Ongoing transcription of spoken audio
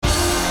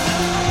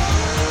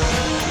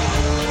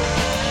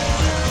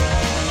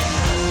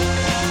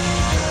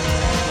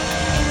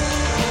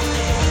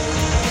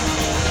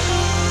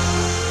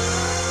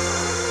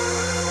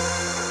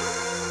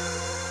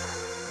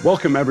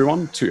Welcome,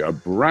 everyone, to a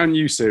brand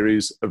new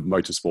series of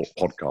motorsport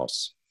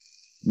podcasts.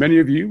 Many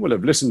of you will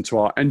have listened to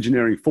our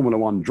Engineering Formula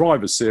One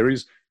Drivers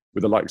series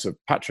with the likes of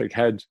Patrick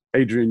Head,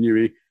 Adrian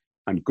Newey,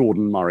 and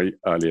Gordon Murray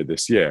earlier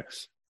this year.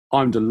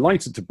 I'm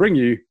delighted to bring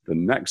you the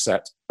next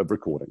set of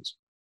recordings.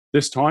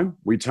 This time,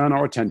 we turn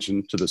our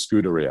attention to the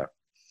Scuderia,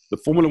 the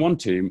Formula One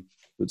team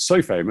that's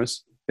so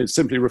famous, it's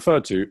simply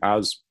referred to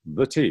as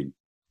the team.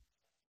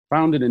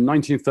 Founded in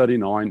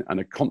 1939 and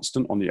a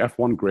constant on the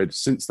F1 grid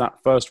since that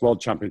first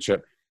World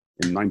Championship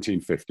in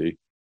 1950,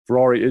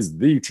 Ferrari is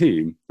the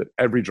team that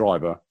every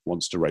driver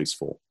wants to race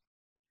for.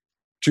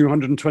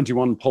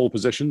 221 pole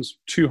positions,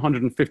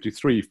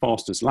 253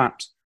 fastest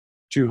laps,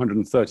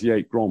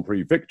 238 Grand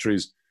Prix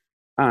victories,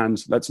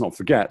 and let's not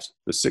forget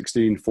the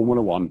 16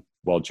 Formula One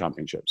World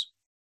Championships.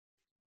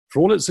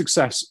 For all its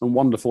success and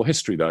wonderful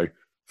history, though,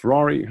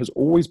 Ferrari has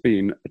always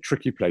been a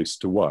tricky place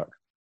to work.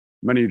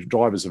 Many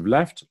drivers have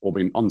left or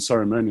been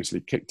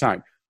unceremoniously kicked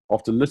out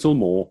after little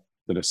more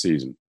than a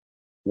season.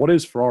 What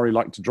is Ferrari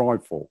like to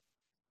drive for?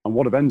 And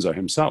what of Enzo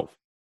himself?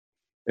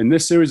 In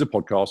this series of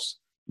podcasts,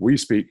 we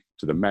speak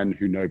to the men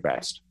who know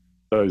best,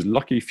 those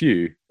lucky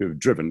few who have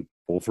driven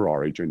for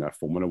Ferrari during their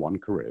Formula One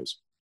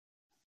careers.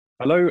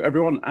 Hello,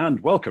 everyone, and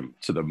welcome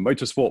to the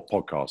Motorsport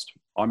Podcast.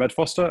 I'm Ed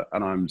Foster,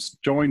 and I'm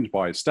joined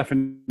by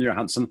Stefan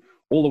Johansson,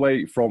 all the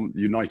way from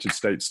the United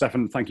States.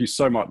 Stefan, thank you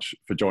so much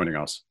for joining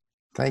us.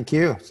 Thank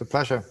you. It's a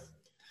pleasure.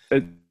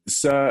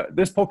 This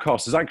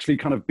podcast has actually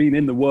kind of been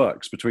in the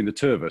works between the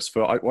two of us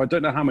for, I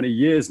don't know how many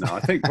years now. I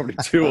think probably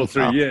 2 or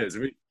 3 years.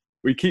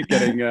 We keep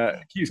getting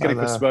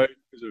postponed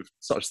because of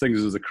such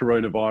things as the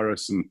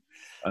coronavirus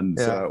and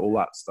all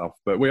that stuff.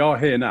 But we are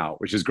here now,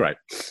 which is great.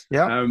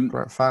 Yeah,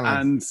 finally.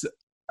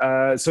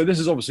 And so this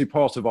is obviously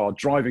part of our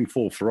Driving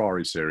for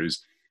Ferrari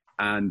series.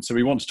 And so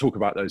we want to talk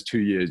about those 2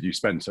 years you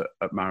spent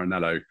at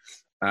Maranello.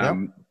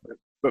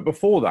 But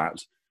before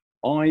that,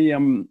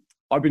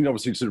 I've been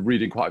obviously sort of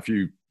reading quite a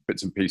few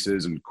bits and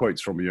pieces and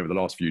quotes from you over the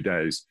last few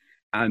days.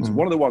 And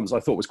one of the ones I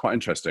thought was quite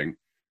interesting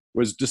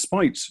was,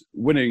 despite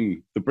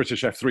winning the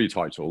British F3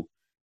 title,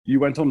 you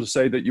went on to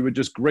say that you were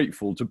just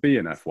grateful to be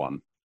in F1.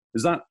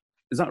 Is that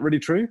really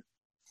true?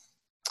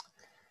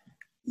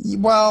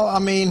 Well, I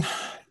mean,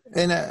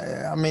 in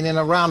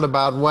a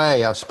roundabout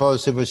way, I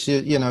suppose it was,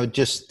 I don't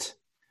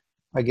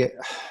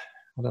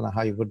know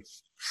how you would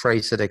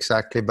phrase it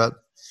exactly, but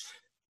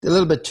a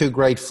little bit too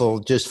grateful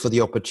just for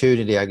the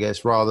opportunity, I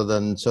guess, rather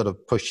than sort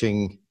of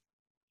pushing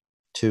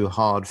too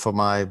hard for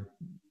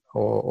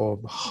or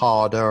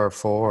harder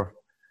for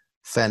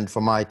fend for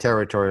my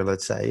territory,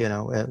 let's say,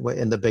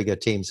 in the bigger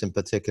teams in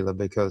particular,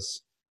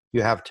 because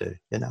you have to,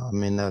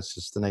 that's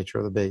just the nature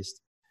of the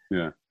beast.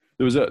 Yeah.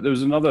 There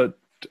was another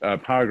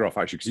paragraph,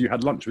 actually, because you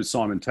had lunch with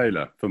Simon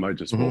Taylor for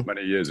Motorsport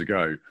many years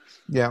ago.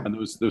 Yeah. And there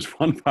was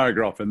one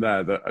paragraph in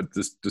there that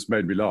just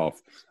made me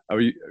laugh.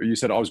 You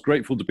said, "I was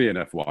grateful to be in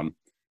F1.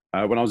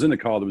 When I was in the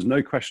car, there was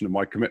no question of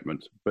my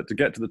commitment. But to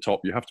get to the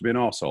top, you have to be an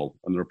arsehole,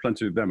 and there are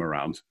plenty of them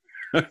around."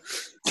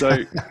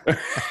 So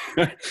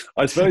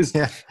I suppose,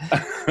 do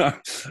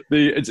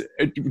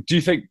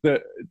you think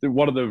that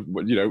one of the,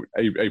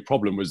 a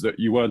problem was that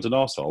you weren't an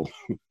arsehole?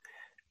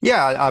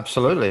 Yeah,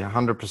 absolutely.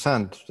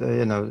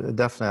 100%.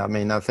 Definitely. I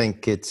mean, I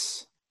think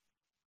it's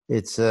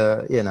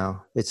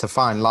a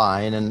fine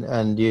line, and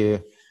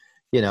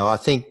I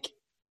think,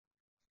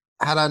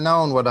 had I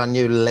known what I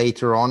knew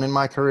later on in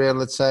my career,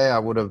 let's say, I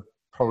would have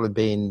probably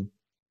been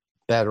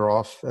better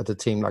off at a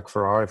team like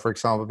Ferrari, for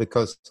example,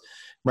 because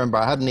remember,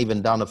 I hadn't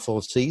even done a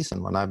full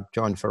season when I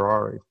joined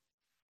Ferrari.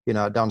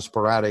 I'd done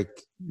sporadic,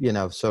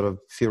 sort of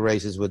few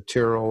races with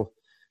Tyrrell,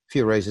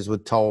 few races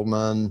with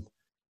Tolman,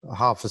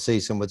 half a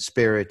season with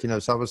Spirit,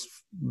 so I was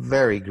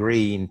very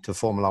green to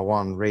Formula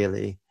One,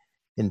 really,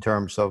 in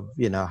terms of,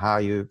 how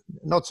you,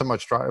 not so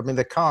much drive. I mean,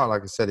 the car,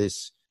 like I said,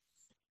 is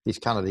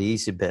kind of the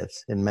easy bit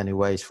in many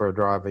ways for a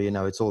driver.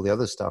 It's all the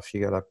other stuff you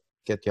got to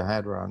get your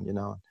head around,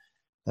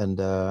 and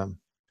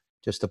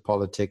just the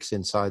politics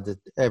inside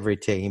every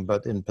team,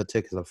 but in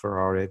particular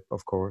Ferrari,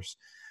 of course,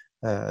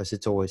 as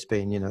it's always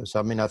been, So,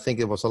 I mean, I think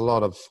it was a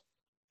lot of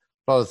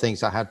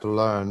things I had to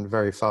learn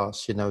very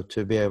fast,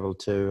 to be able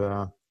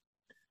to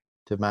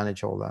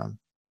manage all that.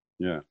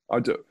 Yeah,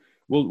 I do.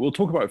 We'll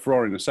talk about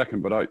Ferrari in a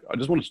second, but I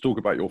just wanted to talk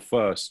about your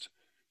first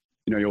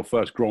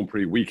Grand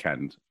Prix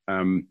weekend.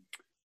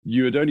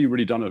 You had only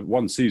really done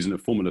one season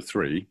of Formula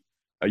 3.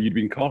 You'd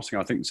been karting,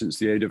 I think, since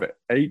the age of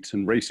 8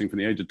 and racing from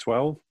the age of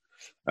 12.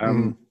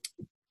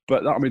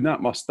 But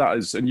that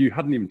is, and you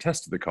hadn't even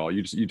tested the car.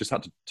 You just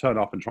had to turn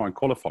up and try and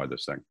qualify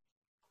this thing.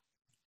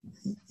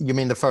 You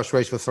mean the first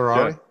race with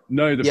Ferrari? Yeah.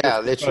 No,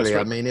 literally.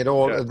 I mean,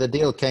 the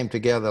deal came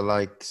together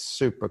like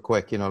super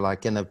quick,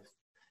 like in a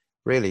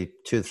really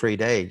 2-3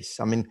 days.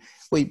 I mean,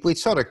 we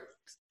sort of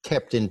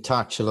kept in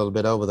touch a little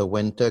bit over the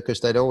winter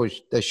because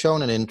they'd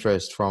shown an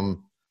interest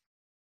from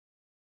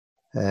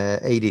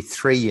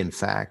 83, in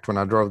fact, when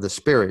I drove the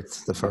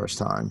Spirit the first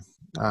time.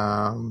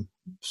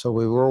 So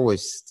we were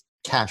always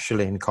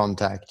casually in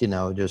contact,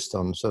 just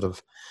on sort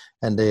of,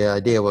 and the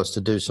idea was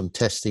to do some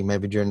testing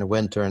maybe during the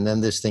winter. And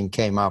then this thing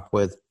came up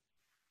with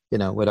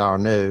with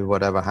Arnoux,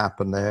 whatever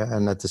happened there.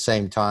 And at the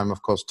same time,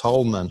 of course,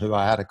 Tolman, who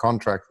I had a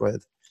contract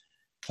with,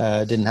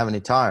 didn't have any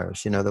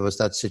tires. There was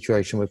that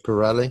situation with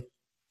Pirelli.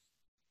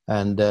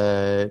 And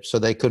so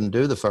they couldn't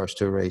do the first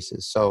two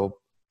races. So,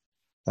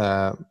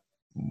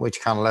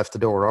 which kind of left the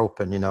door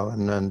open,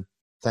 and then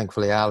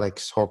thankfully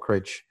Alex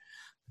Hawkridge,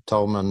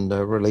 Tolman,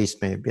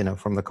 released me,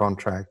 from the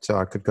contract so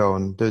I could go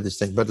and do this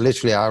thing. But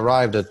literally I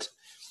arrived at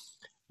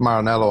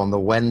Maranello on the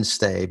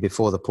Wednesday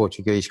before the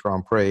Portuguese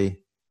Grand Prix,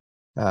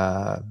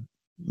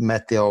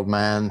 met the old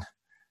man,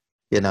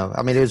 it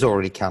was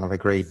already kind of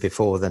agreed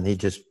before then. He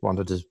just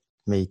wanted to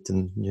meet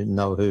and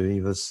know who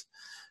he was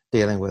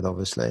dealing with,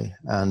 obviously.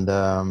 And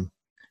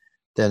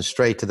then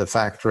straight to the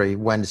factory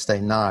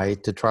Wednesday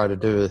night to try to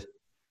do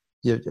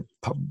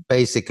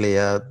basically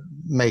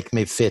make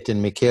me fit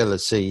in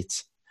Michele's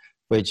seat,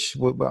 which,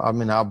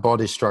 our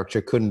body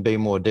structure couldn't be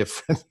more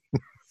different.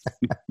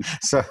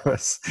 So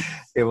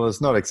it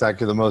was not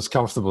exactly the most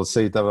comfortable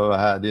seat I've ever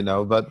had,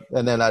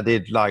 and then I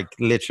did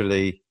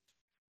literally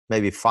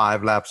maybe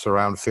 5 laps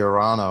around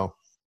Fiorano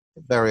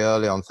very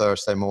early on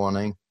Thursday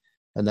morning.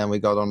 And then we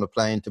got on the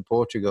plane to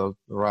Portugal,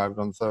 arrived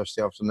on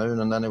Thursday afternoon,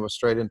 and then it was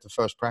straight into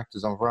first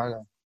practice on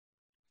Friday.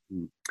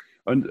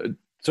 And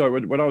so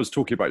when I was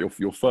talking about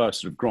your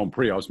first sort of Grand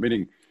Prix, I was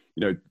meaning,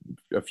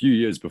 a few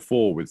years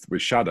before with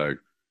Shadow,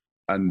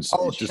 and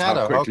just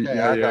Shadow. How quickly,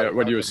 Okay,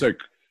 when you were so,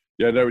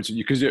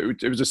 because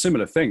it was a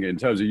similar thing in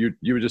terms of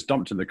you were just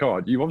dumped in the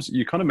car. You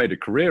kind of made a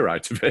career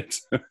out of it.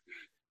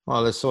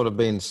 Well, it's sort of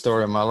been the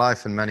story of my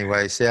life in many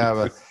ways. Yeah,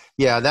 but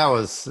that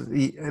was,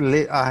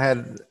 I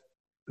had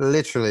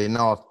literally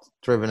not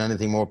driven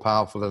anything more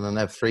powerful than an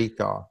F3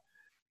 car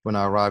when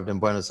I arrived in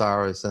Buenos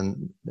Aires.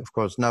 And of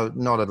course, not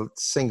a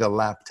single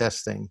lap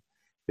testing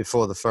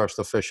before the first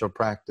official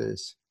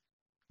practice.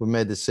 We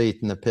made the seat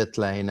in the pit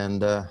lane,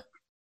 and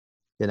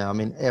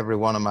every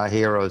one of my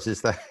heroes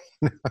is there.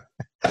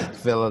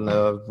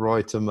 Villeneuve,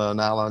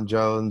 Reutemann, Alan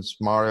Jones,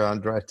 Mario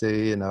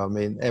Andretti,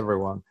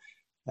 everyone.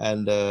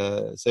 And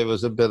so it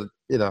was a bit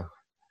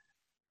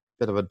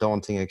of a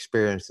daunting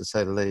experience, to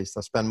say the least.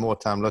 I spent more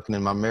time looking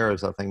in my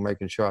mirrors, I think,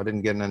 making sure I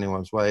didn't get in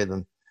anyone's way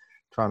than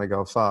trying to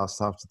go fast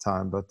half the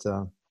time. But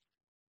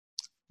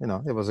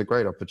it was a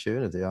great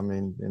opportunity. I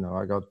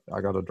got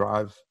to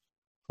drive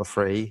for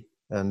free,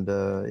 and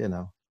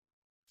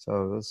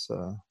so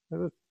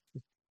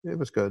it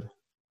was good.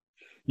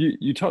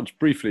 You touched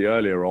briefly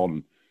earlier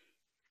on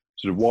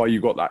sort of why you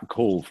got that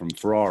call from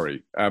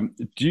Ferrari.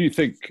 Do you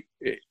think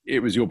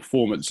it was your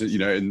performance,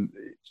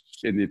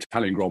 in the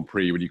Italian Grand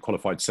Prix when you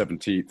qualified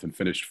 17th and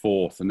finished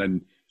 4th, and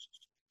then,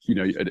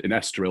 in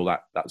Estoril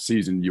that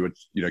season you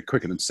were,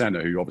 quicker than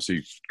Senna, who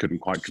obviously couldn't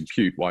quite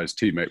compute why his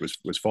teammate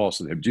was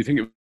faster than him. Do you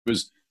think it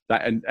was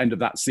that end of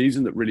that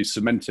season that really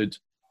cemented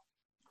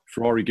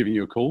Ferrari giving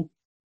you a call?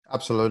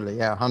 Absolutely,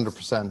 yeah,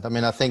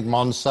 100%. I think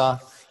Monza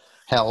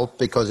helped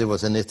because it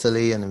was in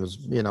Italy and it was,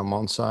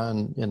 Monza,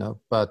 and,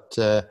 but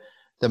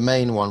the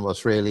main one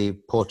was really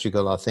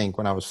Portugal, I think,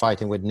 when I was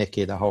fighting with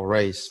Nicky the whole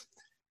race,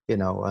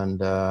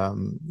 and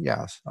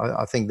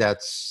I think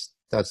that's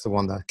the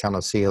one that kind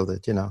of sealed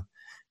it,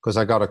 because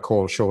I got a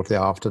call shortly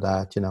after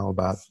that,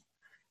 about,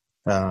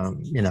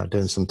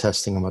 doing some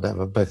testing and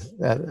whatever. But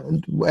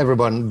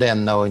everyone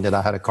then knowing that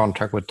I had a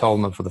contract with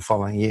Tolman for the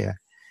following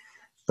year,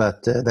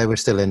 but they were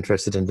still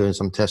interested in doing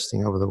some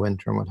testing over the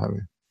winter and what have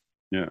you.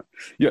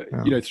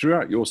 Yeah.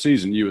 Throughout your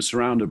season, you were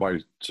surrounded by,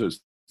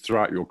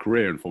 throughout your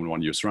career in Formula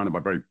One, you were surrounded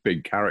by very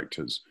big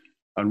characters.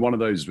 And one of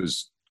those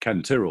was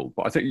Ken Tyrrell.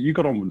 But I think you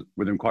got on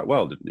with him quite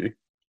well, didn't you?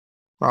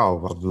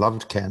 Oh, I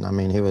loved Ken.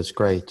 He was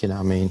great.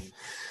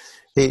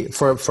 He,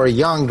 for a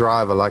young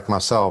driver like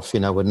myself,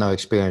 with no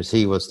experience,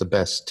 he was the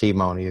best team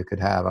owner you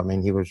could have.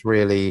 He was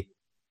really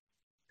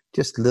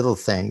just little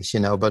things,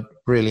 but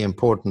really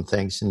important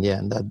things in the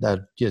end.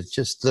 That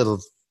just little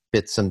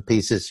bits and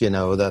pieces,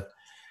 that.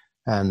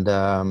 And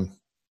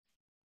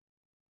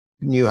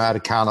knew how to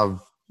kind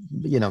of,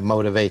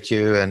 motivate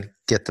you and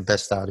get the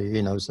best out of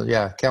you, So,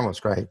 yeah, Ken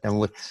was great.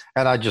 And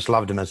I just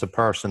loved him as a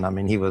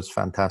person. He was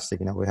fantastic.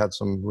 We had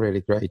some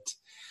really great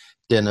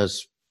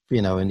dinners,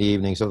 in the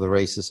evenings of the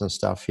races and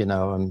stuff,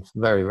 and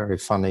very, very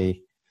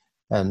funny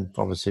and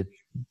obviously,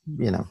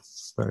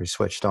 very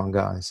switched on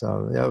guy.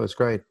 So, yeah, it was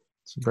great.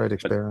 It's a great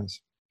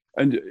experience.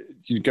 And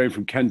you go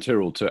from Ken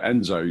Tyrrell to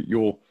Enzo.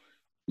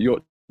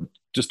 You're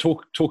just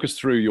talk us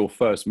through your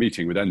first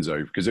meeting with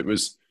Enzo, because it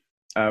was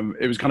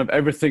kind of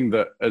everything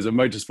that as a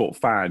motorsport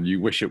fan you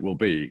wish it will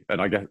be,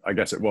 and I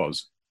guess it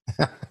was.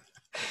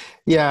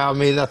 Yeah,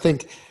 I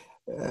think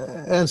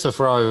Enzo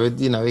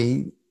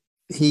Ferrari,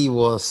 he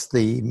was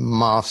the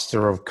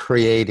master of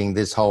creating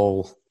this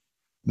whole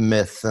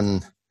myth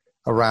and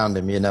around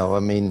him,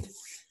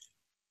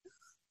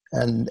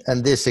 and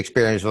this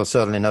experience was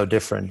certainly no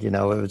different. It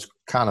was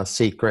kind of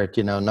secret,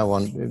 no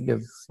one,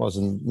 it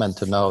wasn't meant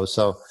to know.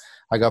 So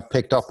I got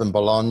picked up in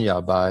Bologna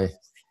by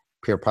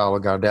Pier Paolo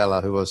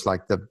Gardella, who was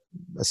like the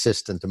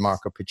assistant to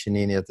Marco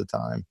Piccinini at the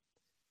time.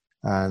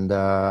 And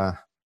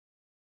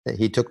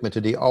he took me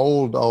to the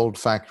old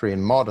factory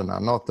in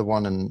Modena, not the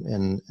one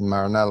in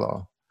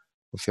Maranello.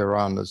 of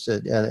Iran.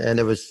 And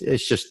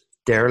it's just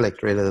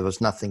derelict, really. There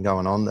was nothing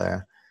going on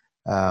there.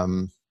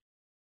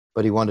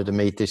 But he wanted to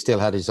meet. They still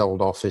had his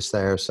old office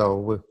there,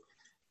 so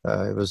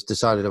it was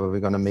decided that we were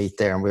going to meet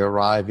there. And we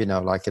arrived,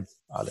 like at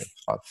I think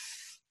about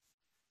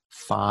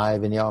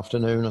 5 in the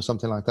afternoon or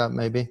something like that.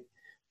 Maybe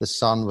the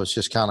sun was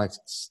just kind of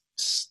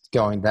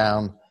going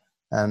down,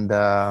 and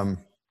I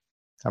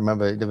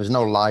remember there was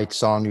no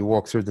lights on. You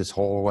walk through this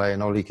hallway,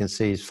 and all you can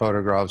see is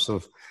photographs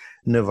of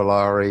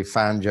Nuvolari,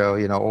 Fangio,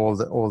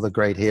 all the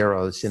great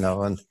heroes, and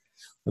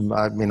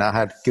I mean, I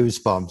had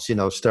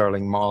goosebumps,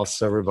 Sterling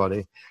Moss,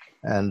 everybody.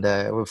 And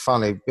we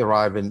finally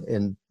arrived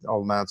in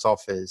Old Mount's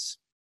office,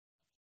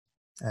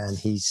 and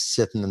he's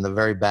sitting in the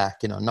very back,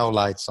 no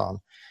lights on.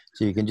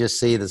 So you can just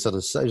see the sort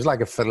of, it's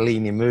like a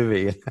Fellini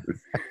movie.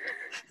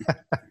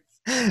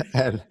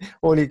 And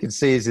all you can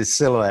see is his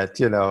silhouette,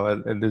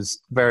 and his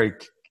very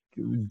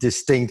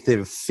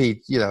distinctive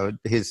feet,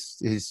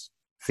 his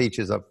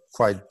features are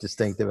quite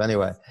distinctive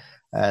anyway.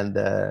 And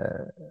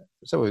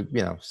so we,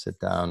 sit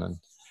down and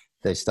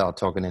they start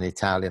talking in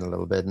Italian a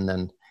little bit. And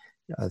then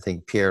I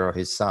think Piero,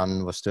 his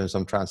son, was doing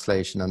some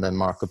translation, and then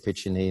Marco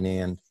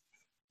Piccinini.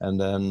 And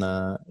then,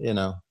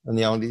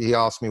 and he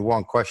asked me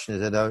one question.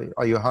 He said,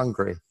 "Are you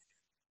hungry?"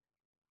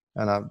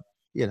 And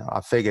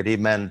I figured he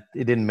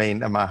didn't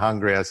mean, am I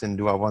hungry as in,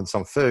 do I want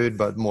some food?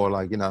 But more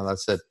like, I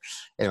said,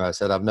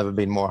 I've never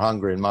been more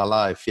hungry in my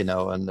life, and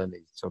then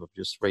he sort of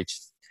just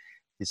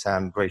his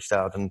hand reached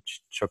out and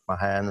shook my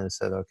hand and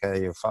said,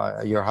 "Okay,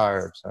 you're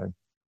hired." So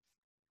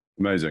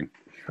amazing.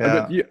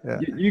 Yeah,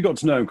 but you got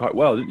to know him quite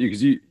well, didn't you?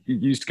 Because you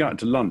used to go out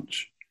to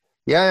lunch.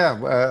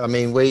 Yeah. I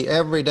mean,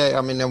 every day,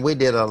 and we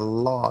did a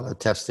lot of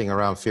testing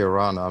around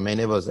Fiorano. I mean,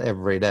 it was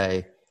every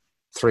day,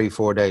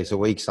 3-4 days a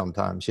week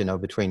sometimes,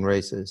 between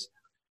races,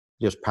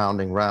 just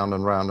pounding round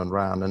and round and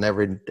round. And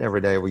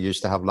every day we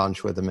used to have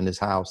lunch with him in his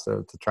house there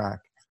at the track.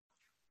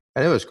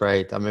 And it was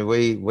great. I mean,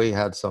 we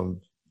had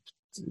some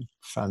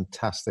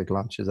fantastic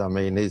lunches. I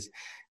mean, his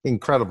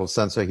incredible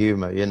sense of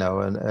humor,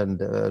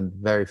 and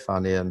very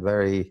funny and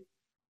very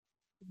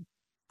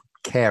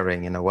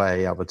caring in a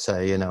way, I would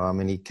say. I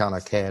mean, he kind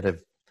of cared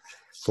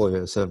for you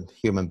as a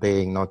human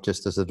being, not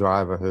just as a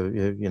driver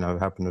who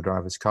happened to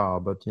drive his car,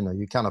 but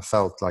you kind of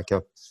felt like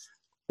there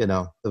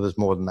was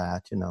more than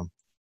that.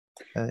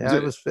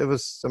 It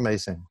was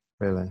amazing,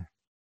 really.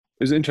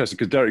 It was interesting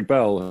because Derek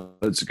Bell,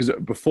 because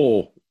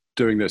before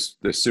doing this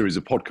series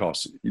of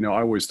podcasts, I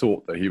always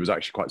thought that he was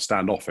actually quite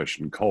standoffish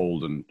and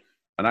cold, and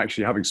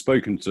actually having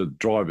spoken to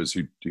drivers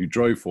who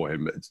drove for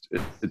him,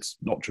 it's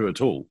not true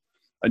at all.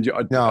 And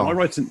no. Am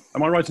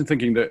I right in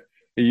thinking that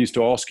he used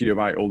to ask you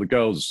about all the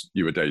girls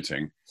you were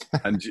dating,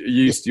 and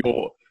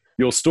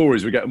your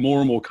stories would get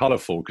more and more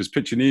colourful because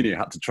Piccinini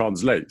had to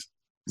translate?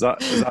 Is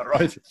that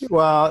right?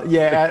 Well,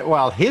 yeah.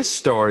 Well, his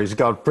stories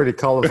got pretty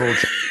colourful,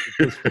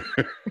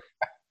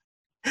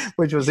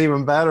 which was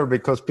even better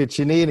because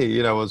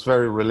Piccinini, was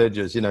very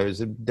religious. He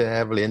was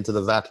heavily into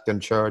the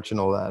Vatican Church and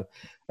all that,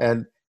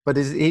 But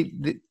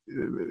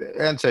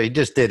so he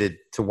just did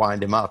it to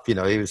wind him up. He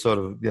was sort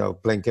of,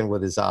 blinking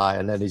with his eye,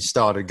 and then he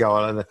started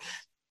going, and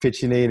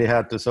Piccinini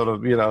had to sort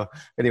of,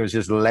 and he was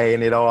just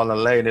laying it on.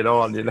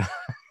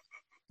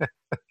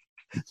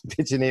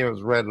 Piccinini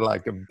was red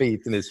like a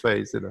beet in his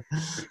face, It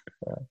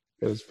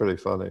was pretty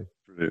funny.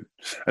 Brilliant.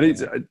 And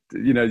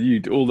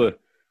it's,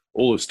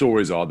 all the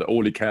stories are that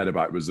all he cared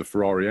about was the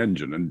Ferrari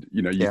engine. And,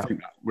 you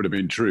think that would have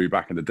been true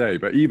back in the day.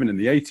 But even in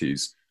the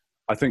 80s,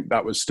 I think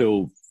that was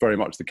still very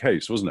much the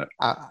case, wasn't it?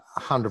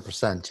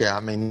 100%, yeah. I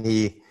mean,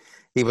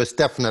 he was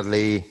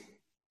definitely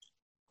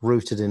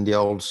rooted in the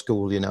old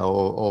school,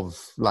 of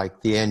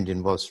like the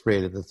engine was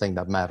really the thing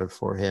that mattered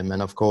for him.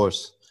 And of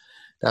course,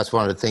 that's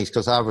one of the things,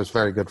 because I was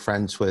very good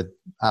friends with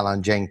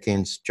Alan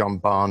Jenkins, John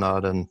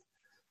Barnard, and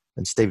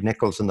Steve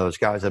Nichols and those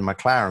guys at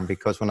McLaren,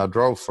 because when I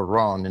drove for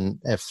Ron in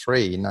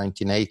F3 in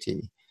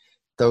 1980,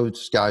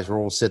 those guys were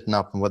all sitting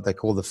up in what they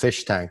call the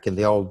fish tank in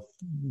the old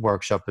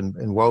workshop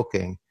in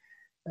Woking,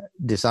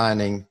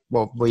 designing,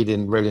 well, we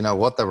didn't really know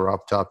what they were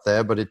up to up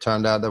there, but it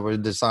turned out they were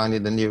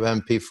designing the new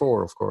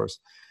MP4, of course.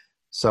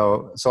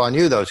 So I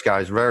knew those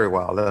guys very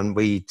well, and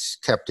we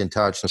kept in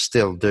touch and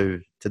still do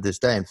to this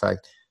day, in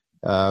fact.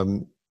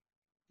 And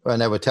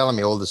they were telling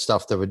me all the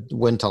stuff,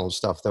 wind tunnel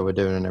stuff they were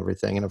doing and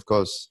everything. And of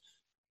course,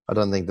 I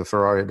don't think the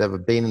Ferrari had ever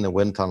been in the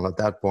wind tunnel at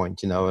that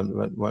point,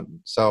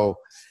 so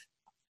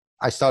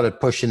I started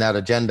pushing that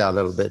agenda a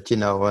little bit,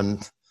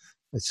 and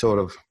it sort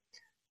of,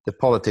 the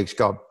politics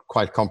got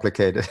quite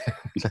complicated.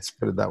 Let's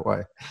put it that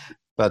way.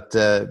 But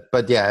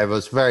yeah, it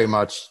was very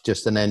much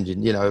just an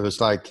engine. It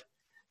was like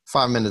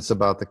 5 minutes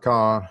about the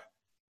car,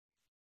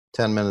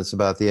 10 minutes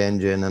about the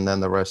engine, and then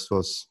the rest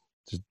was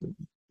just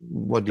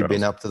what you've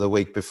been up to the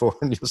week before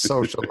in your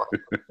social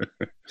life.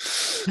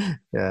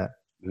 Yeah.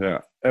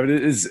 I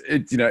mean,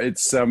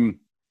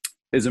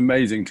 it's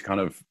amazing to kind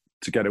of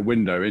to get a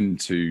window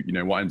into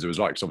what Enzo was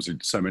like. Because obviously,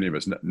 so many of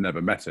us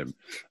never met him.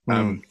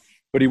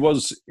 But he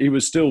was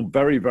still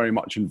very, very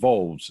much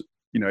involved,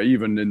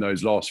 even in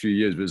those last few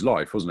years of his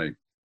life, wasn't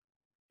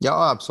he? Yeah,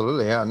 oh,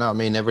 absolutely. Yeah, no, I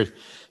mean,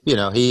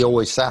 he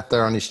always sat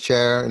there on his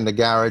chair in the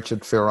garage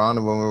at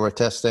Fiorano when we were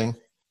testing,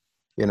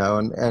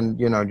 and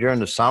during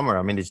the summer,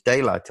 I mean, it's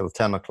daylight till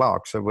 10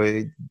 o'clock. So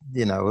we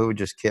would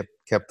just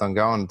kept on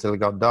going until it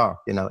got dark,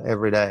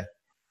 every day.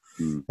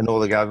 Mm. And all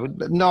the guys,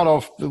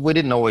 we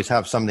didn't always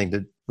have something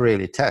to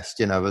really test,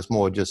 it was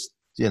more just,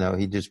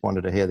 he just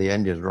wanted to hear the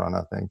engines run,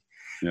 I think.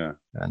 Yeah.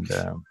 And,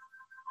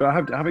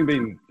 but having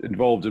been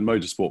involved in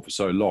motorsport for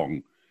so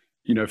long,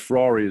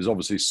 Ferrari is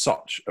obviously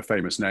such a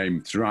famous name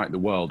throughout the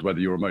world,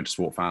 whether you're a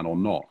motorsport fan or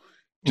not.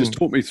 Just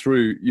talk me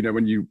through,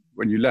 when you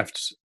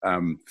left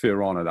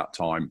Fiorano that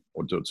time,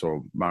 or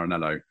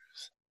Maranello,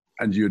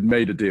 and you had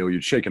made a deal,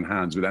 you'd shaken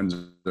hands with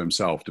Enzo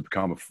himself to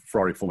become a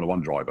Ferrari Formula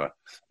One driver.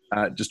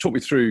 Just talk me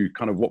through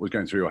kind of what was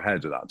going through your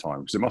head at that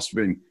time, because it must have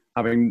been,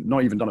 having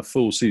not even done a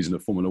full season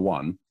of Formula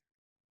One,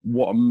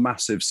 what a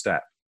massive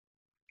step.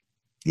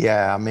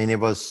 Yeah, I mean, it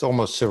was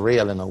almost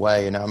surreal in a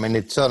way, I mean,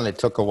 it certainly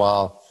took a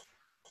while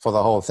for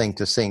the whole thing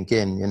to sink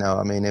in,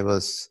 I mean, it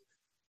was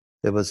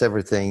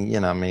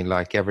everything, I mean,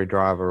 like every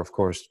driver, of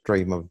course,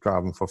 dream of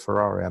driving for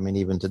Ferrari. I mean,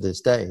 even to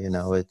this day,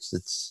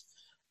 it's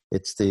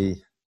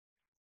the,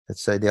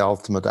 let's say, the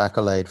ultimate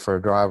accolade for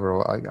a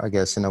driver, I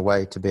guess, in a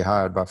way, to be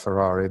hired by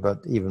Ferrari, but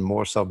even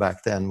more so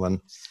back then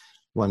when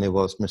it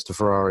was Mr.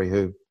 Ferrari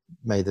who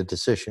made the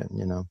decision,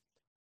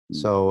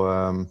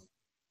 So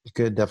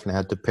you definitely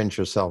had to pinch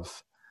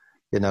yourself,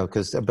 it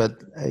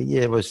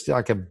was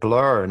like a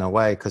blur in a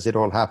way, because it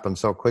all happened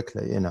so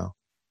quickly,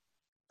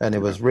 and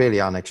it was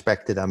really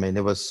unexpected. I mean,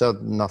 it was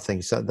nothing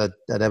that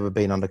had ever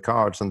been on the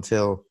cards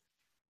until,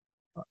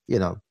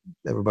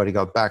 everybody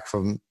got back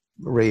from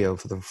Rio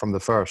from the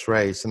first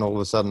race, and all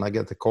of a sudden I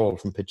get the call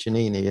from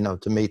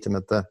Piccinini, to meet him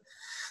at the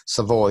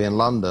Savoy in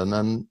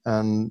London,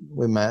 and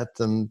we met,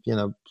 and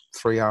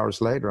 3 hours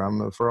later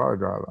I'm a Ferrari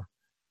driver.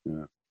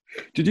 Yeah.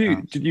 Did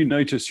you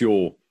notice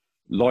your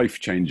life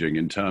changing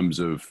in terms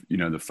of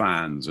the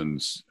fans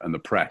and the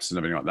press and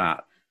everything like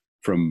that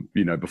from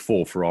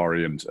before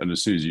Ferrari and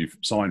as soon as you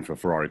signed for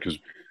Ferrari? Because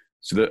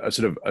a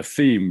sort of a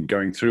theme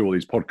going through all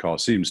these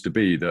podcasts seems to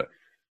be that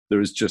there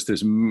is just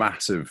this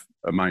massive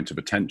amount of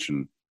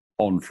attention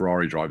on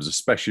Ferrari drivers,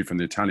 especially from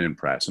the Italian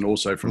press and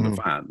also from the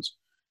fans.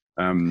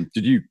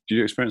 Did you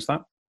experience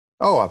that?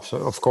 Oh,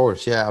 absolutely. Of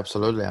course. Yeah,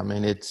 absolutely. I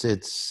mean, it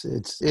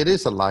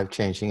is a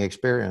life-changing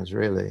experience,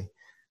 really.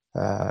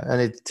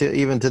 And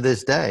even to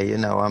this day,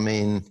 I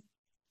mean,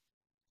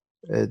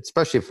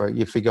 especially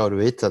if we go to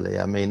Italy,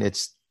 I mean,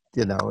 that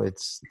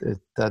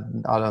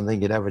I don't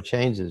think it ever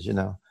changes,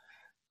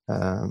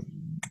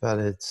 but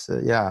it's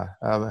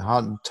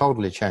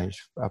totally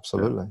changed.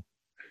 Absolutely.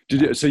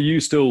 Yeah. So you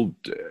still,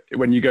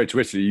 when you go to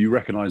Italy, you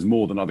recognize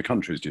more than other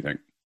countries, do you think?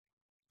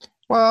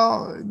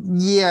 Well,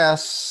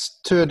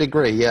 yes, to a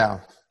degree. Yeah,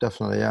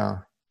 definitely. Yeah.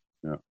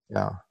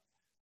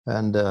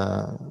 And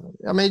I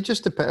mean, it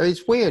just depends.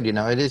 It's weird,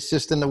 it is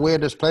just in the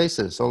weirdest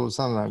places. All of a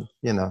sudden,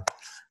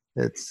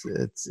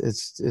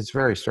 it's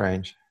very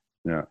strange.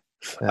 Yeah.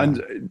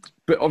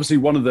 But obviously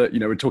one of the,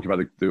 we're talking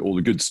about all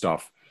the good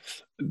stuff.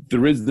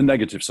 There is the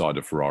negative side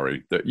of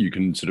Ferrari that you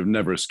can sort of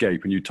never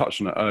escape. And you touched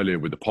on it earlier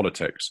with the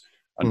politics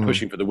and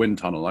pushing for the wind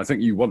tunnel. I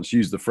think you once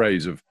used the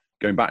phrase of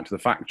going back to the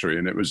factory,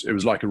 and it was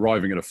like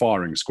arriving at a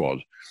firing squad.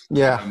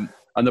 Yeah.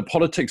 And the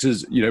politics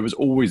is, it was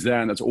always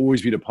there, and that's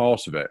always been a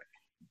part of it.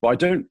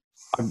 But I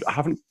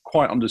haven't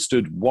quite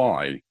understood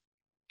why,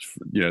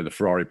 the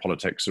Ferrari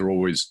politics are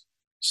always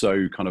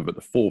so kind of at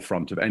the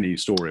forefront of any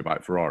story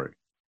about Ferrari.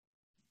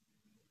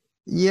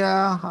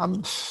 Yeah, I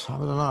don't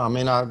know. I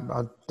mean, I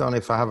don't know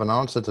if I have an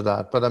answer to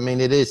that, but I mean,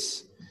 it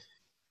is,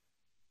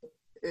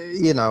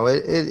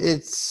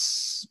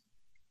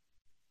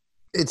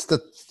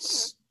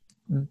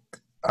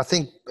 I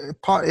think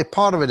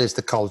part of it is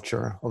the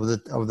culture of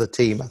the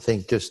team. I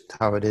think just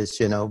how it is,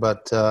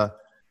 but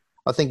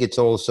I think it's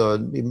also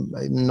an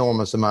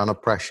enormous amount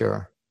of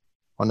pressure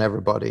on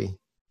everybody.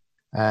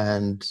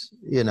 And,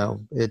 and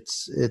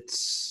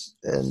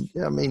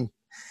I mean,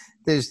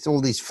 there's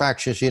all these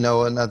factions,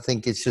 and I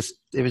think it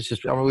was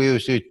just, I mean, we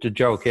used to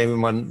joke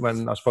even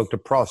when I spoke to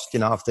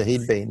Prost, after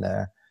he'd been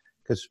there,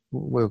 because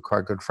we were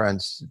quite good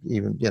friends,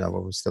 even,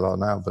 well, we still are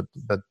now,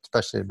 but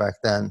especially back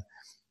then.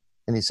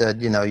 And he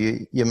said,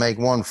 you make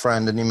one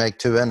friend and you make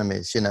two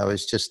enemies,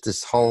 it's just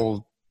this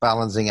whole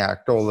balancing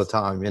act all the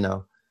time,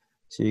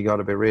 So you got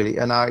to be really,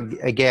 and I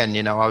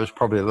was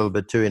probably a little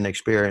bit too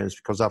inexperienced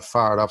because I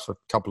fired off a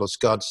couple of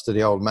scuds to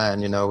the old man,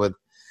 with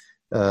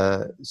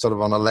sort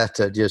of on a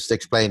letter, just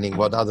explaining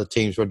what other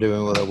teams were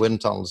doing with their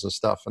wind tunnels and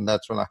stuff. And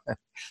that's when I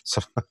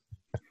sort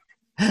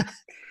of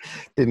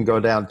didn't go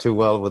down too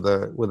well with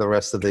the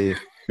rest of the.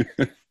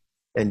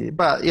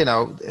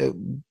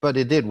 But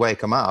it did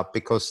wake them up,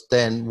 because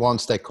then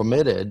once they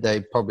committed,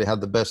 they probably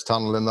had the best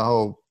tunnel in the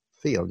whole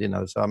field.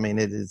 So I mean,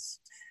 it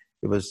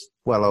was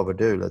well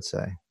overdue, let's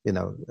say,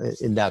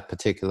 in that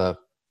particular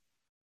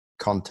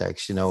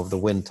context, of the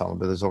wind tunnel.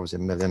 But there's obviously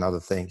a million other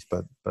things,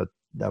 but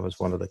that was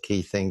one of the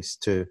key things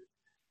to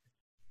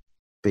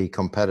be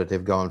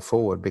competitive going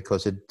forward,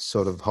 because it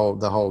sort of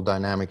the whole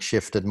dynamic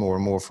shifted more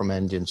and more from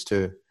engines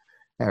to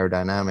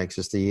aerodynamics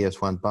as the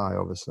years went by,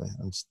 obviously,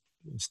 and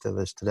still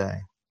is today.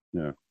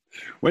 Yeah.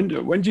 When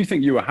do you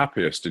think you were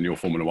happiest in your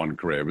Formula One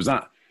career? Was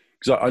that,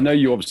 because I know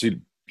you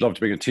obviously loved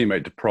being a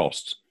teammate to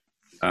Prost,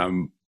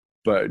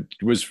 but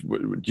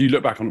do you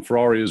look back on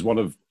Ferrari as one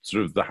of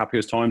sort of the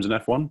happiest times in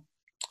F1?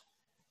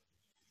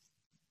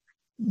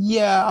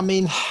 Yeah, I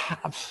mean,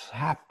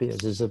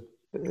 happiest is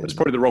It's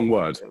probably the wrong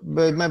word.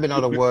 But maybe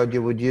not a word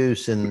you would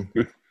use in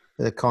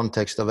the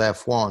context of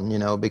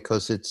F1,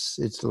 because it's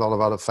a lot of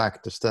other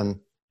factors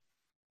than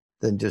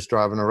just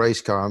driving a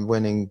race car and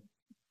winning,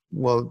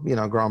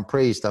 Grand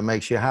Prix that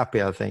makes you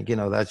happy. I think,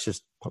 that's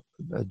just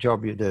a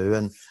job you do,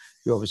 and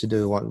you obviously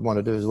do want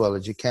to do as well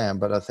as you can.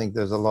 But I think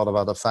there's a lot of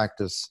other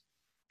factors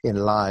in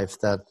life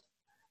that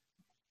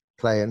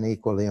play an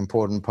equally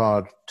important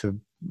part to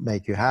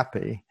make you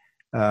happy.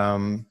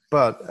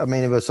 But I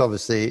mean, it was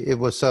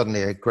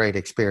certainly a great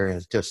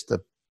experience just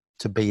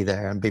to be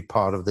there and be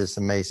part of this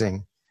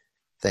amazing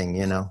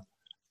thing,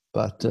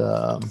 But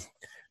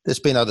there's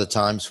been other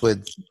times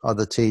with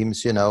other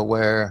teams,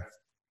 where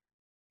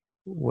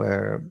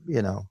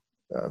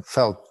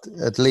felt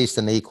at least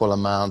an equal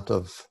amount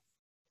of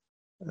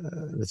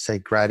let's say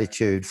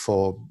gratitude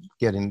for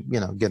getting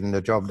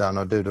the job done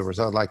or do the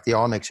result. Like the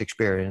Onyx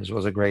experience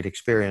was a great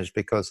experience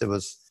because it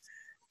was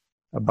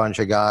a bunch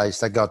of guys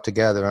that got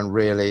together and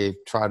really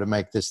tried to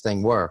make this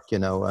thing work,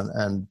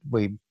 and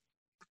we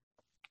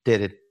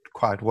did it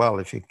quite well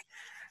if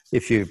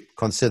you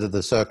consider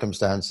the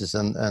circumstances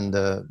and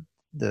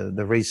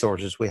the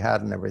resources we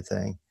had and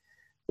everything.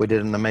 We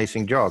did an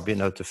amazing job,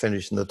 to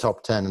finish in the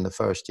top 10 in the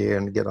first year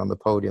and get on the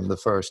podium the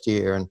first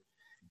year. And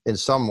in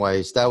some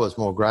ways that was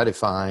more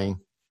gratifying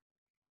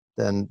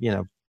than,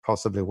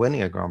 possibly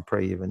winning a Grand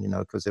Prix even,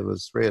 because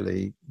there's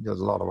a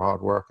lot of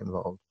hard work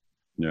involved.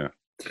 Yeah.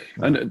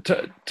 And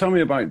tell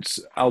me about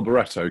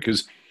Alboreto,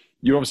 because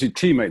you're obviously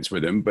teammates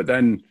with him, but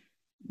then,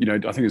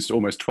 I think it's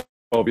almost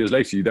 12 years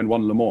later, you then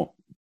won Le Mans.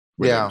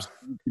 Yeah.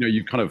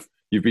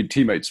 You've been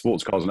teammates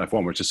sports cars and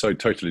F1, which is so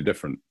totally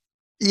different.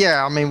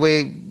 Yeah, I mean,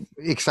 we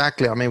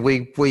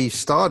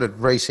started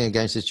racing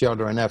against each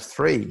other in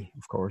F3,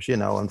 of course,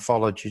 and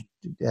followed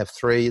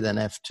F3, then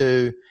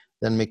F2,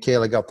 then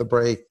Michele got the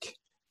break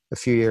a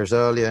few years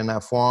earlier in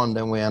F1,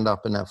 then we end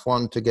up in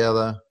F1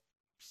 together.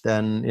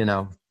 Then,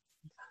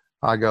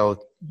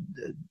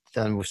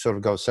 then we sort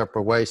of go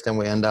separate ways, then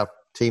we end up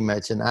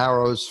teammates in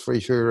Arrows, free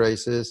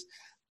races.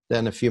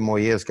 Then a few more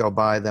years go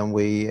by, then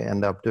we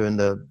end up doing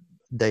the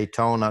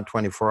Daytona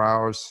 24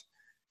 hours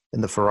in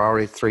the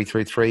Ferrari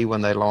 333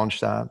 when they launched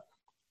that.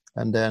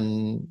 And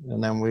then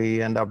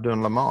we end up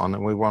doing Le Mans,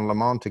 and we won Le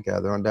Mans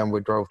together, and then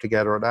we drove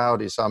together at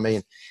Audi. So, I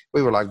mean,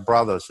 we were like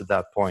brothers at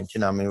that point,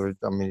 I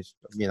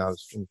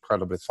was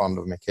incredibly fond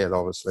of Michele,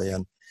 obviously.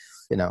 And,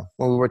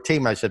 when we were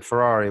teammates at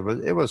Ferrari,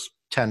 it was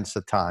tense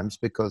at times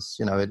because,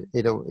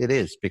 it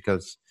is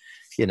because,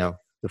 the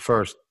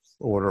first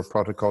order of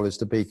protocol is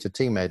to beat your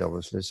teammate,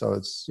 obviously. So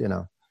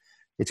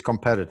it's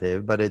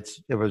competitive, but it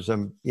was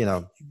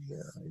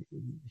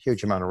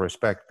huge amount of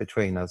respect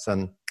between us,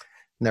 and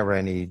never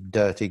any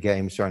dirty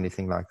games or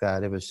anything like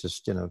that. It was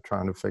just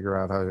trying to figure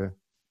out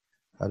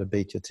how to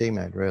beat your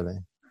teammate, really.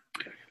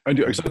 I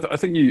do. So I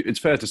think it's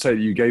fair to say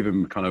that you gave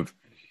him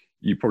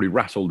you probably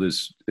rattled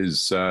his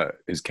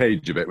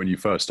cage a bit when you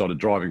first started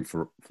driving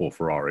for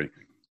Ferrari,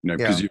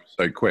 because you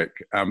were so quick.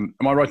 Am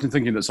I right in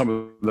thinking that some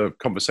of the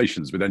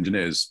conversations with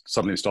engineers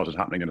suddenly started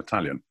happening in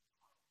Italian?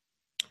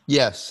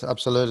 Yes,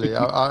 absolutely.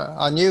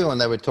 I knew when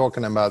they were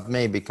talking about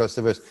me because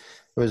there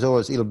was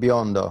always Il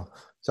Biondo.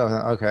 So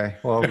okay,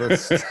 well,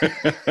 that's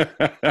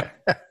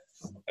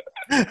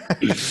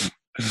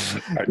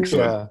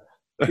excellent.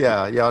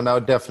 Yeah, no,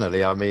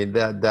 definitely. I mean,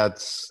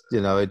 that's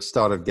it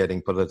started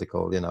getting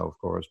political, of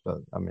course, but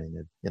I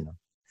mean,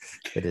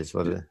 it is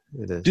what it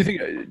is. Do you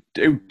think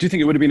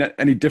it would have been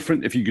any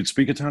different if you could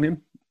speak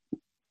Italian?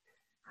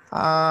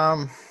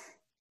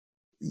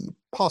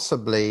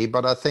 Possibly,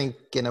 but I think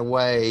in a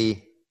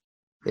way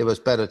it was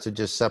better to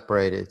just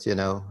separate it,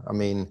 I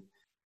mean,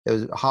 it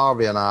was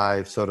Harvey and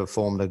I sort of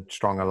formed a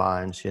strong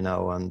alliance, and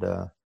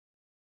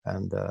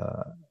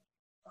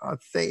I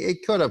think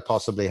it could have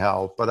possibly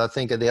helped, but I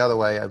think the other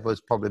way it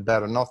was probably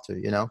better not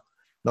to,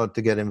 not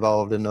to get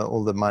involved in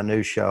all the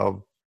minutiae,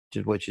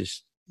 which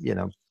is,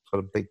 sort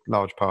of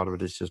large part of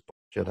it is just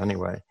bullshit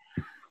anyway.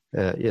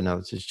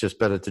 It's just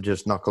better to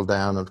just knuckle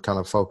down and kind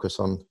of focus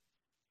on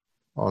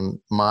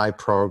my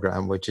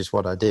program, which is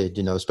what I did,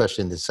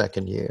 especially in the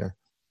second year.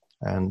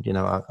 And,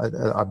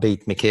 I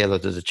beat Michele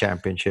to the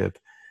championship,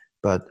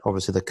 but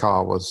obviously the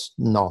car was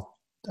not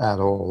at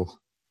all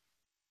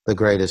the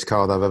greatest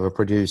car that I've ever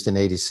produced in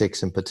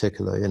 '86 in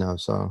particular,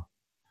 so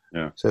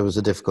yeah. So it was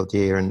a difficult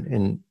year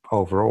in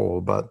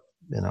overall, but,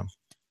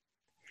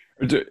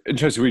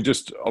 Interesting. We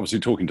just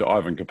obviously talking to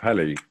Ivan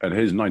Capelli, and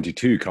his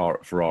 '92 car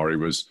at Ferrari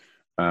was,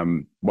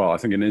 I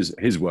think in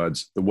his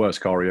words, the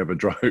worst car he ever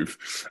drove.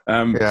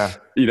 Yeah.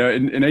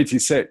 In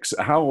 '86,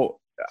 how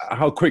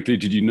quickly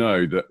did you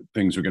know that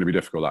things were going to be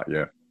difficult that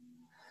year?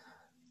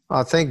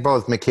 I think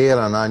both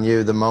Michaela and I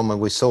knew the moment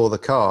we saw the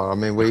car. I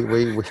mean, we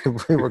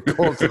were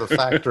called to the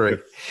factory,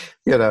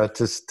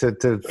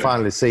 to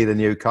finally see the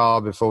new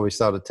car before we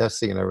started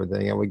testing and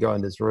everything. And we go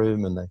in this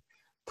room and they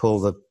pull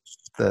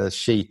the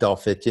sheet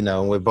off it,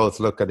 and we both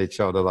look at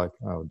each other like,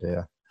 oh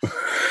dear,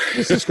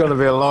 this is going to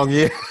be a long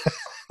year.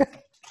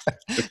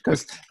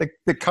 Because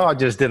the car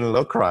just didn't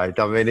look right.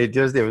 I mean, it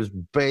was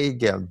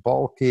big and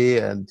bulky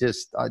and it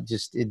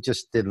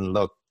just didn't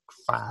look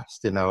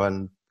fast,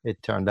 and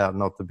it turned out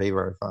not to be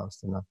very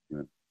fast, Yeah.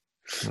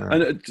 Yeah.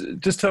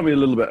 And just tell me a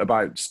little bit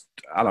about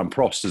Alain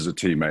Prost as a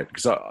teammate,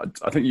 because I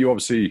think you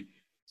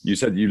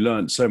said you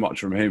learned so much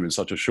from him in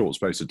such a short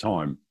space of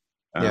time.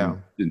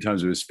 In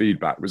terms of his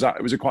feedback, was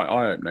it quite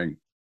eye-opening?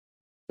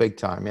 Big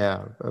time,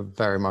 yeah,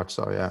 very much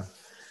so, yeah.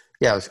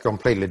 Yeah, it's a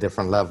completely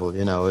different level,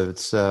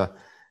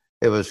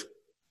 it was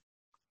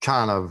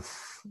kind of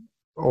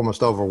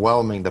almost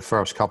overwhelming the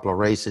first couple of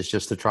races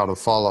just to try to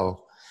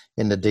follow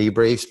in the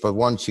debriefs. But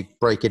once you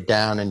break it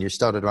down and you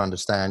started to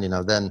understand,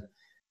 then,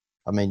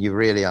 I mean, you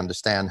really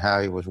understand how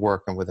he was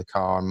working with the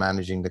car and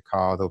managing the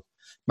car,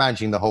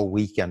 managing the whole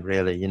weekend,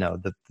 really,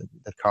 the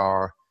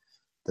car,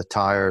 the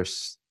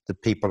tires, the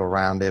people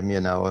around him,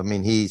 I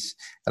mean,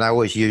 and I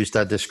always used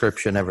that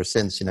description ever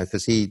since,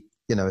 because he's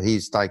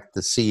like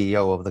the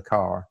CEO of the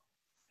car.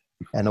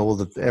 And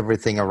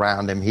everything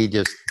around him, he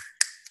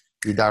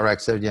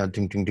directs it,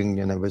 ding, ding, ding,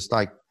 and it was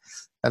like,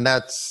 and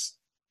that's,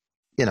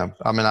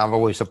 I mean, I've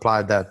always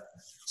applied that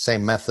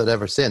same method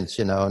ever since,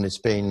 and it's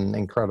been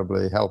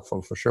incredibly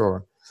helpful for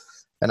sure.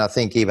 And I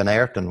think even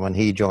Ayrton, when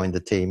he joined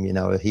the team,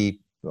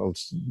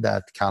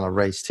 that kind of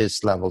raised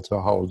his level to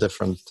a whole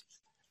different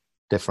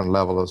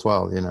level as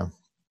well,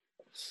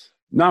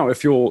 Now,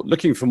 if you're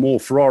looking for more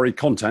Ferrari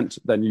content,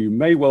 then you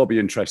may well be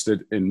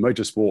interested in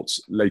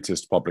Motorsport's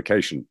latest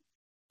publication.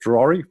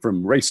 Ferrari,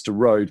 From Race to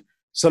Road,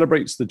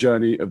 celebrates the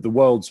journey of the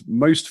world's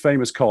most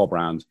famous car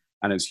brand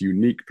and its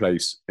unique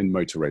place in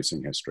motor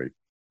racing history.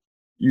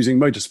 Using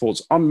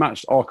Motorsport's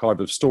unmatched archive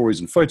of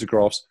stories and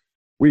photographs,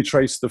 we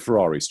trace the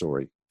Ferrari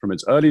story, from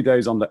its early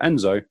days under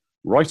Enzo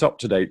right up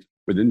to date,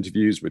 with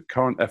interviews with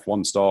current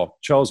F1 star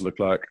Charles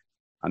Leclerc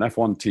and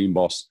F1 team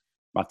boss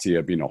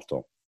Mattia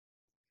Binotto.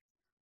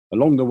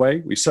 Along the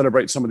way, we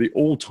celebrate some of the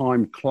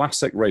all-time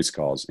classic race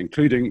cars,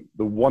 including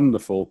the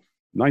wonderful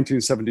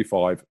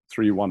 1975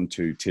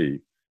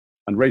 312T,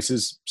 and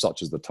races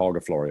such as the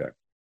Targa Florio.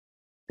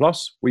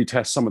 Plus, we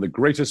test some of the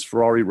greatest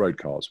Ferrari road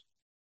cars.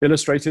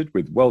 Illustrated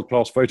with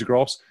world-class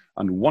photographs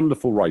and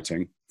wonderful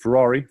writing,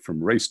 Ferrari,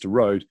 From Race to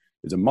Road,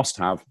 is a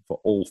must-have for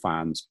all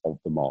fans of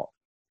the marque.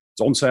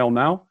 It's on sale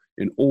now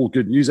in all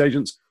good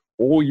newsagents,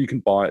 or you can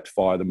buy it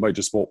via the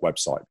Motorsport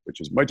website,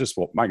 which is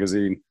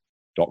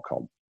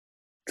motorsportmagazine.com.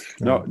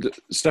 Now,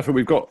 Stefan,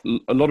 we've got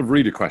a lot of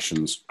reader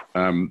questions.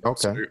 Okay.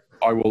 So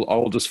I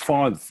will just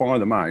fire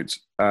them out.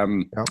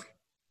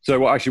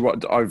 So actually,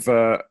 I've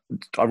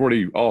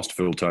already asked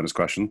Phil Turner's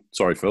question.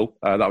 Sorry, Phil.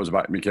 That was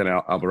about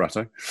Michele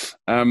Alboreto.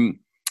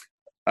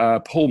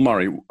 Paul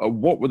Murray,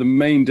 what were the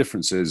main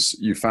differences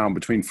you found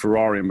between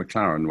Ferrari and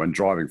McLaren when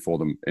driving for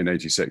them in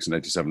 86 and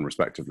 87,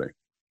 respectively?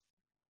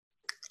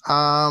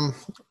 Well,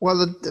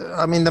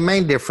 I mean, the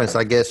main difference,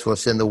 I guess,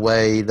 was in the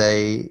way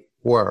they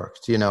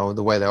worked, the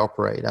way they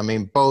operate. I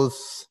mean,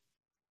 both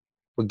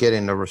were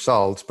getting the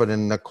results, but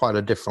in quite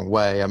a different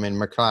way. I mean,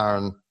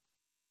 McLaren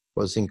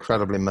was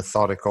incredibly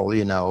methodical,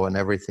 and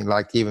everything,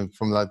 like even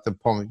from like the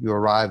point you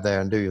arrive there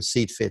and do your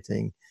seat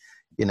fitting,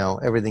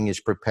 everything is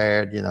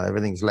prepared,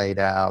 everything's laid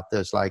out.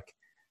 There's like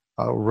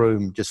a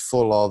room just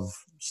full of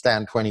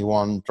Stan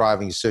 21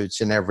 driving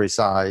suits in every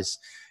size,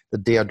 the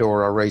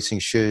Diadora racing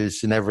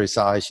shoes in every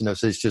size, so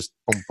it's just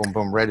boom, boom,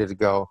 boom, ready to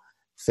go,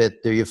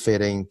 fit, do your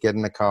fitting, get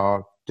in the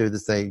car, do the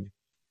thing,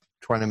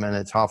 20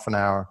 minutes, half an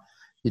hour,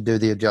 you do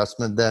the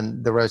adjustment,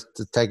 then the rest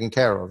is taken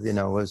care of,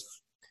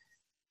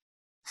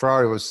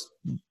 Ferrari was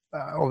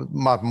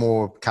much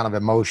more kind of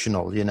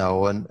emotional,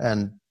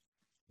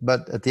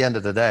 but at the end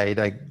of the day,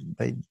 they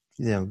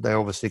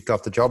obviously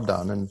got the job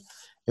done, and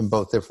in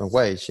both different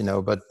ways,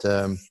 but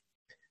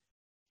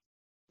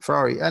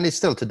Ferrari, and it's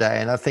still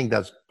today, and I think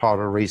that's part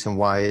of the reason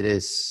why it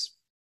is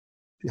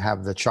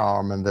have the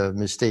charm and the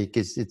mystique.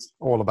 It's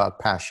all about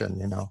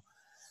passion,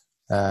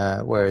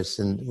 whereas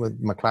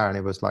with McLaren,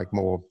 it was like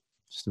more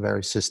just a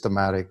very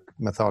systematic,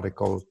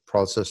 methodical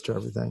process to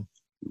everything.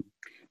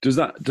 Does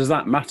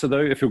that matter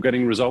though? If you're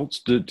getting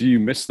results, do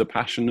you miss the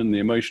passion and the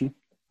emotion?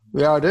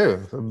 Yeah, I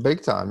do,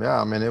 big time. Yeah,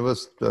 I mean, it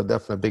was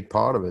definitely a big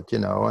part of it,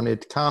 and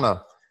it kind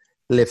of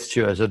lifts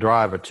you as a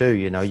driver too.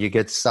 You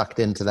get sucked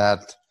into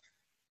that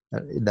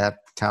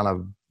kind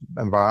of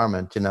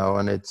environment,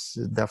 and it's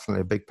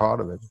definitely a big part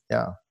of it.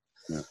 Yeah.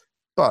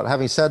 But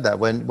having said that,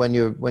 when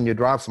you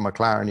drive for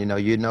McLaren,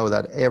 you know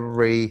that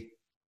every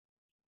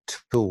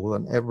tool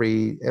and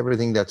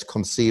everything that's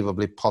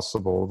conceivably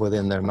possible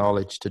within their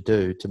knowledge to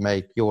do to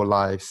make your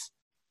life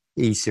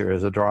easier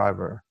as a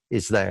driver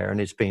is there, and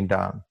it's being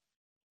done.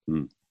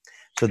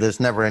 So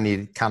there's never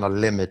any kind of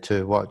limit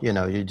to what,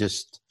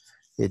 it's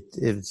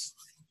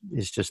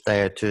just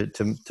there to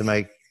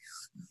make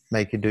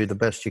make you do the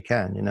best you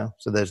can, you know.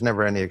 So there's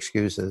never any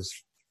excuses.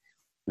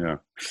 Yeah,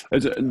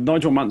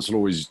 Nigel Mansell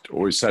always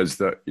says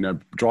that, you know,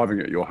 driving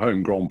at your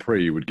home Grand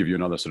Prix would give you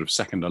another sort of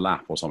second a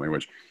lap or something,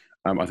 which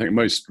I think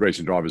most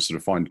racing drivers sort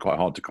of find quite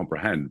hard to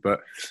comprehend.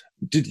 But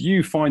did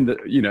you find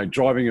that, you know,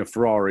 driving a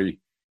Ferrari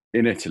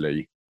in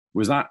Italy,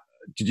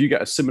 did you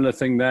get a similar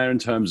thing there in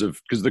terms of,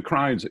 because the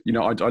crowd, you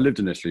know, I lived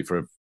in Italy for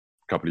a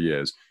couple of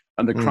years,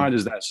 and the crowd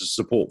is there to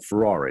support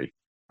Ferrari,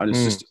 and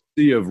it's just a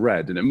sea of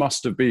red, and it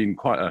must have been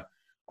quite a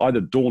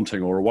either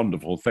daunting or a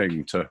wonderful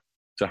thing to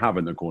have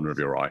in the corner of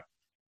your eye.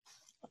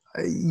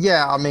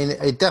 Yeah, I mean,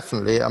 it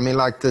definitely. I mean,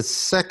 like the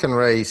second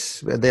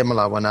race at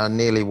Imola when I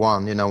nearly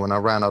won, you know, when I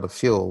ran out of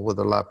fuel with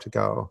a lap to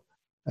go.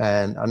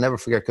 And I'll never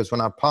forget, because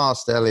when I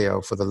passed Elio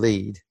for the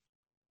lead,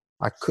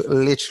 I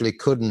literally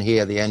couldn't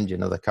hear the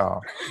engine of the car.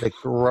 The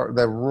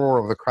roar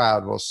of the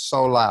crowd was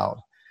so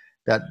loud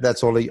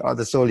that's all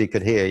you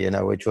could hear, you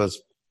know, which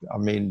was, I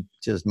mean,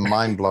 just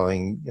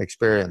mind-blowing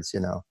experience,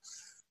 you know.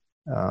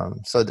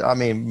 So, I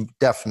mean,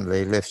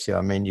 definitely lifts you.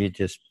 I mean, you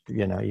just,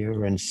 you know,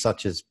 you're in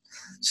such a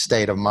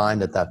state of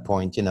mind at that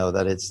point, you know,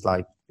 that it's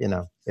like, you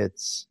know,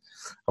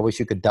 I wish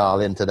you could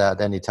dial into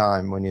that any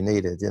time when you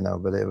need it, you know,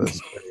 but it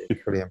was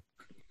pretty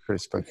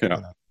special. Yeah.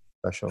 You know,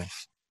 special.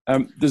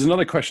 There's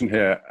another question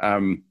here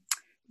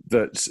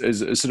that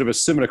is sort of a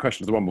similar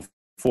question to the one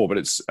before, but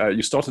it's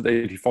you started the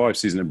 85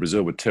 season in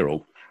Brazil with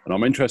Tyrrell, and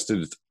I'm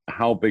interested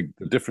how big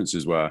the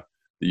differences were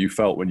that you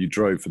felt when you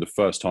drove for the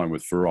first time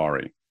with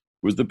Ferrari.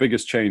 What was the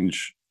biggest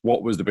change,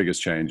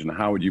 and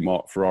how would you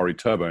mark Ferrari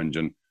turbo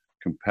engine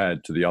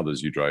compared to the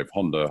others you drove,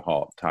 Honda,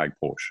 Hart, Tag,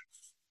 Porsche?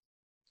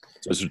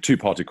 So it's a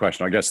two-party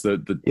question. I guess the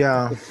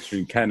difference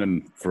between Ken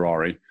and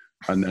Ferrari,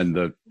 and then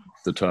the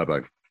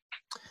turbo.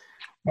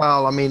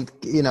 Well, I mean,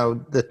 you know,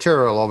 the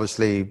Tyrrell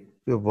obviously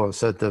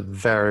was at the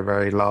very,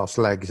 very last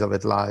legs of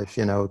its life,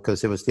 you know,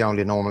 because it was the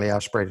only normally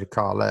aspirated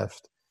car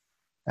left.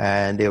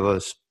 And it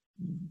was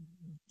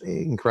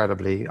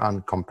incredibly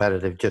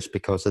uncompetitive just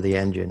because of the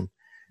engine.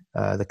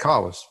 The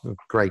car was a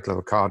great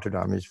little car to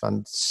drive. It was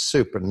a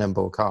super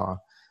nimble car,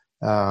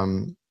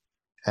 and,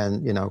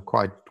 you know,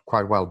 quite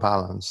well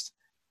balanced.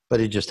 But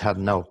it just had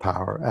no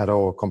power at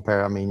all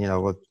I mean, you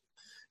know, with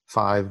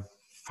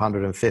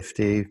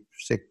 550,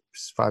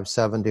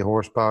 570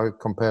 horsepower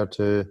compared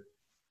to,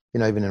 you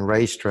know, even in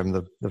race trim,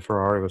 the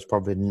Ferrari was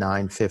probably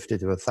 950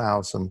 to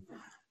 1,000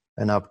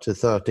 and up to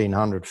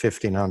 1,300,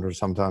 1,500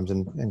 sometimes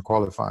in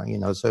qualifying, you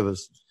know, so it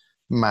was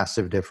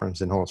massive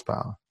difference in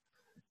horsepower.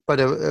 But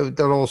it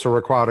also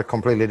required a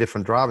completely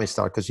different driving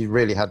style, because you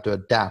really had to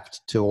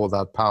adapt to all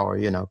that power,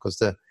 you know, because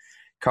the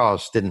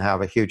cars didn't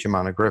have a huge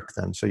amount of grip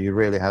then. So you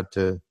really had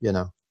to, you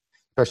know,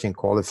 especially in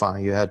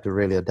qualifying, you had to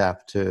really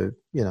adapt to,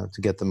 you know,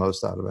 to get the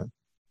most out of it.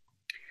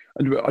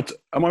 And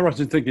am I right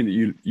in thinking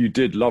that you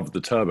did love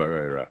the turbo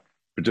era,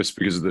 but just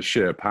because of the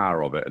sheer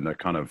power of it and the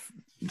kind of...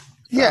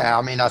 Yeah,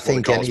 I mean, I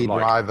think any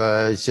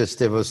driver,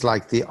 it was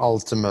like the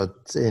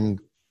ultimate in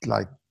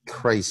like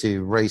crazy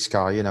race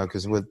car, you know,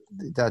 because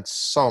that's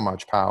so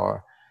much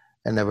power,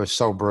 and they were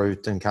so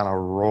brute and kind of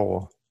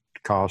raw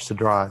cars to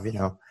drive, you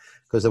know,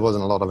 because there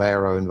wasn't a lot of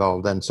aero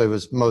involved. And so it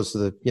was most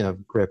of the, you know,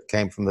 grip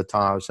came from the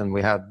tires, and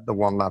we had the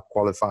one lap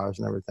qualifiers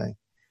and everything.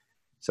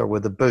 So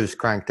with the boost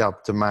cranked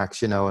up to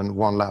max, you know, and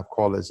one lap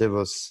qualies, it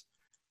was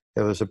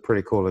a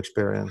pretty cool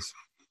experience.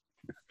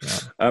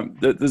 Yeah.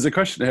 There's a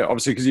question here,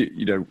 obviously, because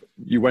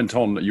you went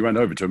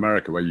over to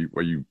America where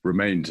you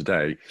remain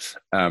today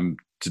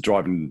to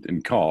drive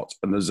in kart,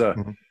 and there's a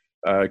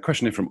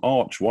question here from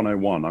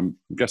Arch101. I'm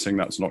guessing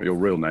that's not your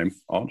real name,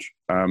 Arch,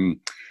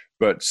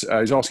 but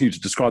he's asking you to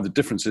describe the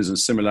differences and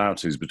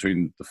similarities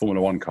between the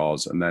Formula One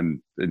cars and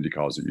then the Indy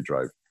cars that you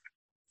drove.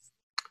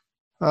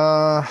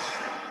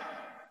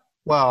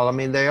 Well, I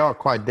mean, they are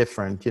quite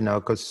different, you know,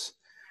 because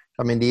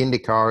I mean the Indy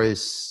car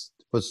was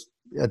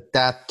at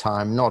that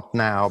time, not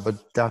now, but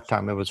that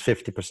time it was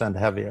 50%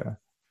 heavier,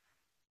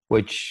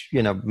 which,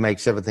 you know,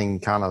 makes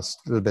everything kind of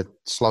a little bit,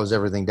 slows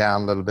everything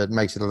down a little bit,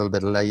 makes it a little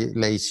bit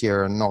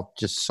lazier and not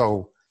just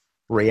so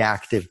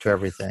reactive to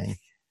everything.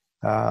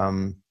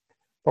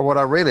 But what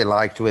I really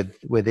liked with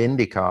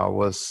IndyCar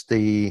was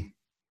the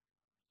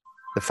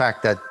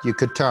fact that you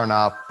could turn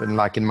up, and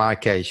like in my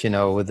case, you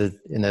know,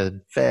 in a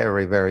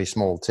very, very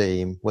small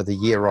team with a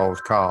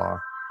year-old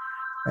car.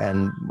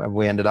 And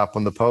we ended up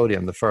on the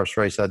podium the first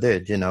race I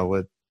did, you know,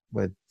 with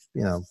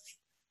you know,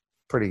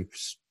 pretty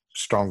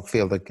strong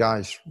field of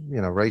guys, you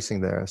know,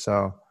 racing there.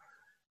 So,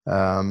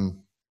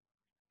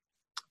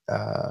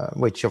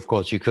 which of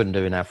course you couldn't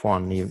do in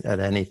F1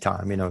 at any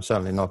time, you know,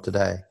 certainly not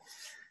today.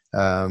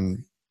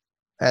 And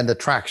the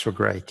tracks were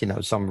great, you know,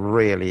 some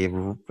really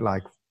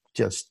like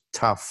just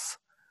tough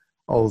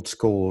old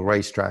school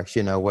racetracks,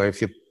 you know, where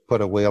if you put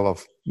a wheel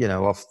off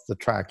the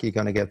track, you're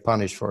going to get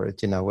punished for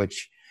it, you know,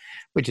 which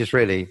is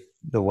really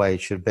the way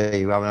it should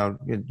be. I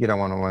mean, you don't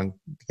want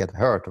to get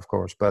hurt, of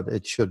course, but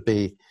it should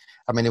be.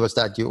 I mean, it was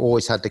that you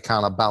always had to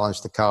kind of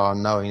balance the car,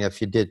 knowing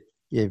if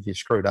you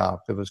screwed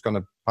up, it was going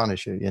to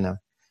punish you, you know.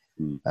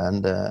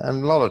 And a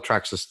lot of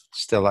tracks are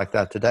still like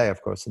that today,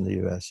 of course, in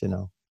the US, you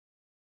know.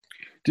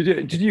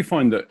 Did you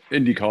find that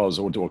IndyCars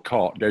or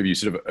kart gave you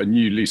sort of a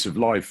new lease of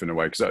life in a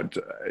way?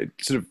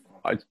 Because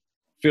I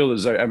feel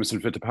as though Emerson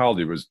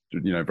Fittipaldi was,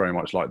 very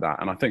much like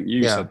that, and I think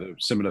you said the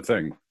similar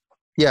thing.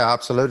 Yeah,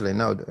 absolutely.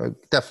 No,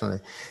 definitely.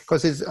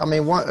 Because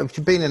if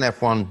you've been in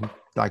F1,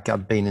 like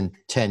I've been in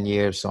 10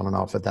 years on and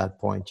off at that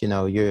point,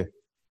 you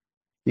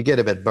get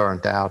a bit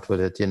burnt out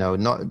with it,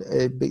 not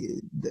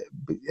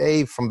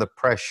from the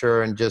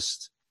pressure and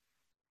just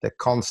the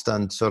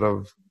constant sort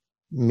of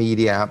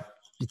media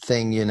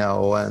thing,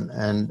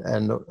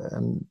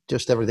 and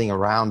just everything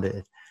around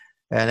it.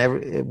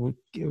 And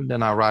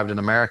then I arrived in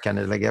America,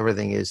 and like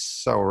everything is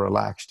so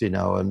relaxed,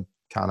 and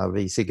kind of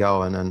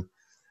easygoing, and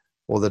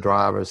all the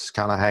drivers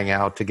kind of hang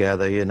out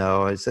together,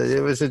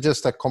 it was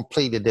just a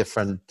completely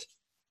different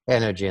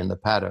energy in the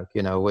paddock,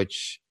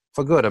 which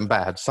for good and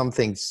bad. Some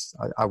things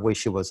I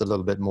wish it was a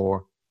little bit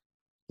more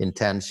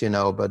intense,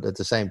 but at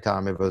the same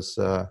time, it was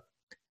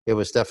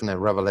definitely a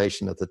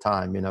revelation at the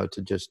time,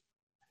 to just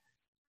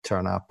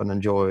turn up and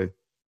enjoy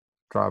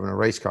driving a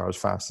race car as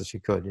fast as you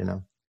could,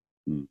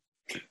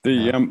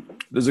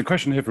 There's a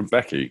question here from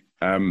Becky,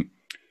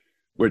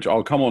 which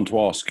I'll come on to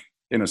ask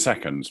in a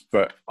second,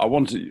 but I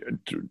wanted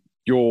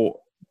you're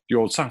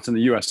sat in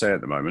the USA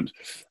at the moment,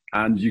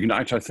 and you can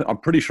actually, I'm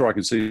pretty sure I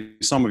can see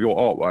some of your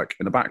artwork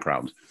in the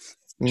background.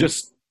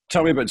 Just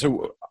tell me a bit.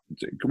 So,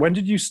 when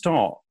did you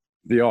start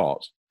the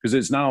art?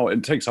 Because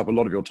it takes up a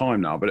lot of your time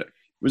now. But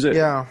was it?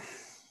 Yeah.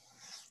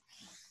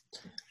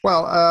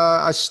 Well,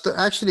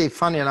 actually,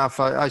 funny enough,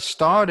 I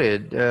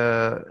started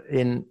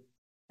in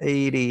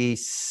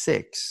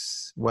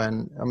 '86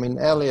 when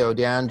Elio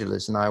De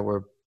Angelis and I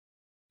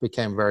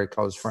became very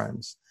close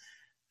friends,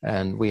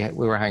 and we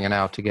were hanging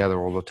out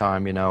together all the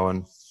time,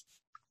 and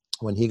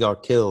when he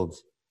got killed,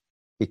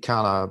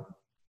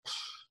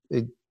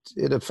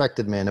 it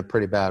affected me in a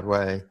pretty bad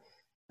way,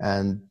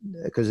 and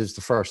because it's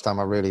the first time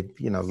I really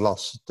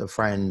lost a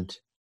friend,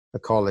 a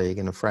colleague,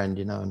 and a friend,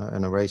 in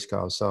a race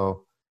car.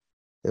 So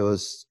it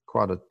was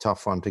quite a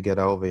tough one to get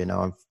over.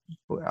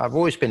 I've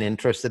always been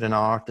interested in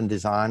art and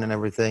design and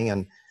everything,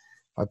 and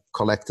I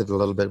collected a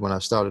little bit when I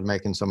started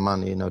making some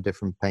money,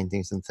 different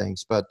paintings and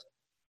things. But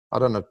I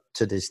don't know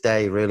to this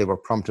day really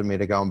what prompted me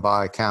to go and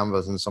buy a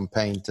canvas and some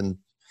paint and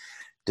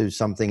do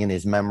something in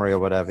his memory or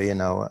whatever,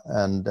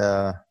 and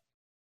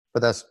but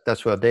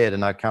that's what I did,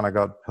 and I kind of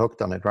got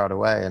hooked on it right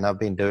away, and I've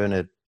been doing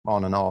it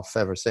on and off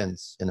ever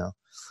since,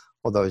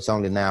 although it's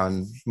only now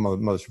in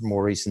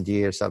more recent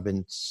years I've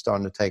been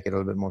starting to take it a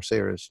little bit more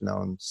serious,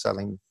 and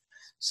selling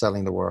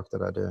the work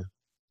that I do.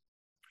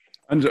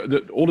 And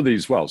all of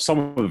these,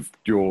 some of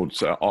your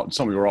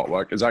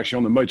artwork is actually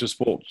on the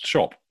Motorsport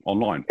shop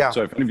online. Yeah,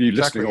 so if any of you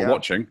listening or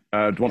watching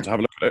want to have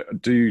a look at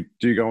it, do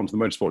go onto the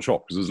Motorsport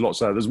shop, because there's lots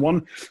there. There's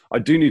one I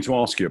do need to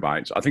ask you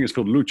about. I think it's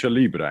called Lucha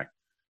Libre.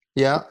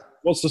 Yeah.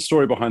 What's the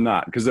story behind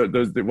that? Because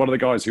one of the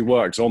guys who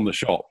works on the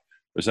shop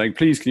was saying,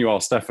 please can you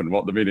ask Stefan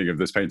what the meaning of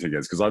this painting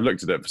is? Because I've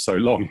looked at it for so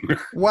long.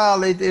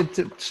 Well,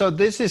 so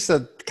this is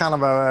a kind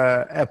of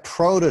a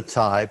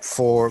prototype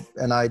for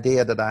an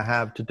idea that I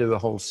have to do a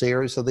whole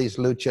series of these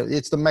lucha.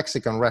 It's the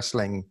Mexican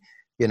wrestling,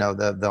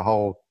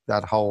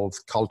 that whole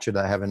culture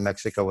they have in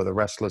Mexico with the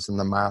wrestlers and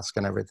the mask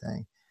and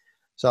everything.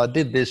 So I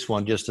did this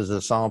one just as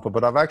a sample,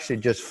 but I've actually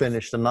just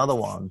finished another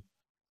one.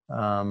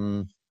 I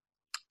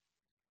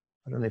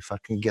don't know if I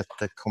can get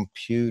the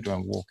computer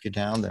and walk you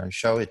down there and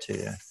show it to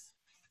you.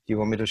 Do you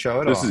want me to show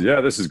it? This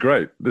is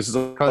great. This is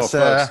because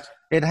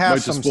it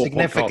has some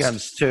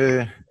significance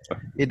podcast.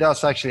 It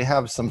does actually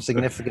have some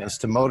significance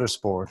to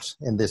motorsports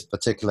in this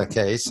particular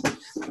case.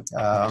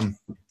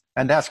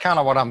 And that's kind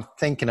of what I'm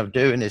thinking of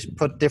doing, is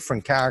put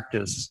different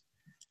characters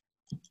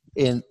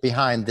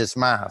behind this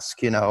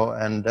mask,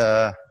 and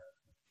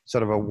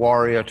sort of a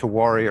warrior to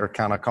warrior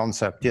kind of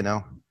concept,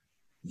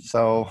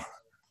 So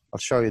I'll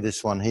show you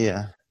this one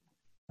here,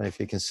 if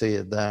you can see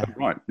it there.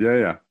 Right.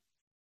 Yeah.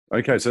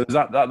 Okay, so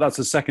that's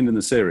the second in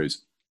the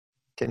series.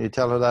 Can you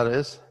tell who that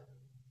is?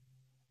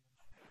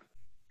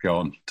 Go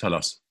on, tell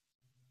us.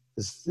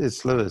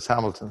 It's Lewis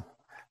Hamilton.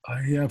 Oh,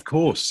 yeah, of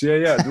course.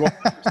 Yeah.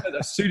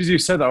 As soon as you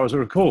said that, I was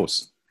like, of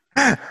course.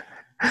 Yeah,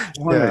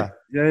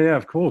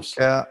 of course.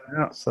 Yeah.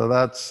 So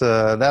that's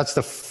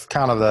the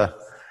kind of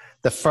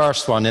the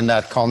first one in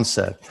that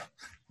concept.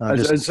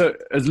 As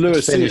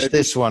Lewis finished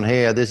this one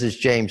here. This is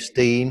James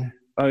Dean.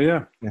 Oh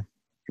yeah.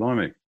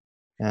 Blimey.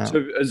 Yeah.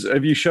 So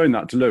have you shown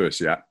that to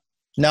Lewis yet?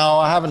 No,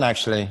 I haven't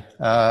actually.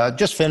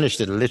 Just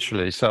finished it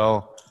literally.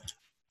 So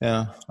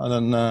yeah, and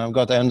then I've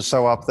got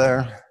Enzo up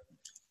there.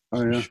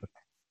 Oh yeah.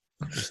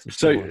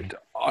 So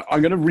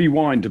I'm going to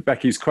rewind to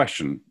Becky's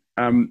question,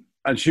 and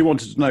she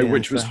wanted to know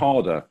which was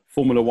harder,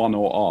 Formula One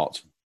or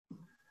art.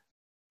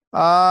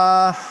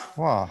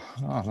 Well,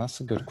 that's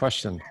a good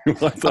question.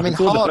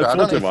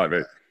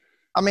 Harder.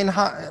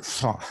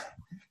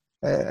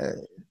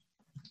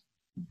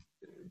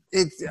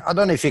 I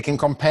don't know if you can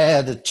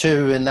compare the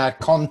two in that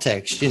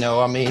context.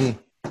 The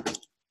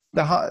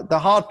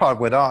hard part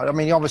with art.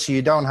 Obviously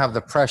you don't have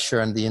the pressure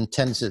and the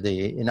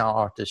intensity in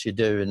art as you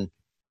do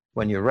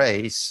when you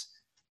race,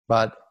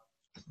 but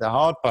the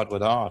hard part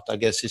with art, I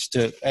guess, is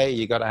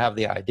you got to have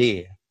the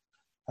idea.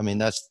 I mean,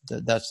 that's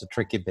the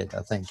tricky bit,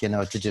 I think,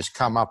 to just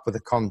come up with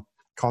a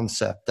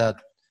concept that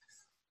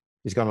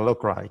is going to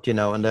look right,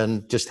 and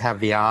then just have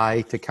the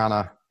eye to kind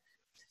of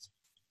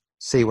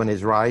see when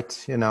it's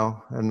right,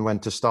 and when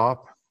to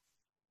stop.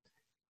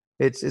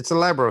 It's a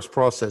laborious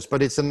process,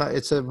 but it's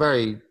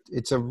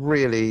a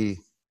really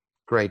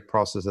great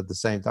process at the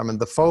same time. And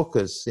the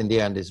focus in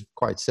the end is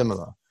quite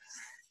similar.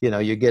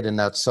 You get in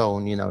that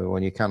zone,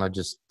 when you kind of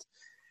just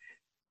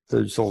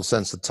lose all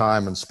sense of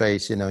time and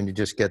space, and you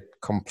just get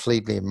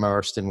completely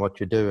immersed in what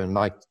you're doing,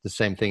 like the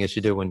same thing as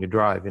you do when you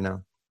drive,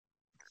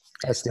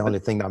 That's the only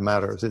thing that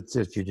matters. It's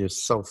just, you're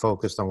just so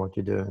focused on what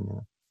you're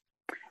doing.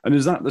 And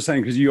is that the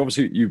same? Because you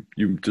obviously,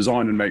 you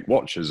design and make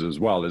watches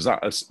as well.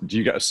 Do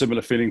you get a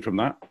similar feeling from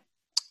that?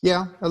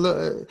 Yeah,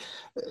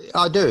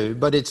 I do,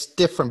 but it's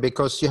different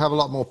because you have a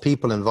lot more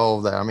people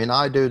involved there. I mean,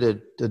 I do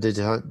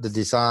the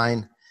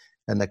design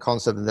and the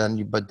concept,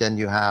 but then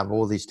you have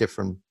all these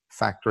different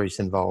factories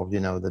involved,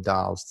 the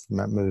dials,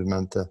 the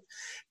movement, the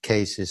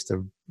cases,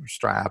 the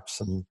straps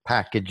and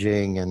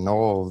packaging and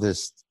all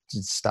this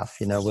stuff.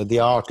 With the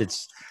art,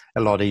 it's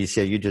a lot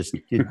easier. You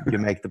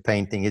make the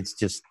painting. It's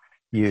just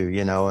you,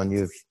 and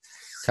you're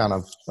kind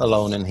of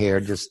alone in here,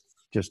 just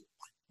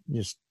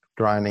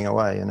grinding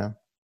away,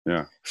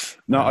 Yeah.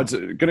 Now, I'm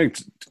going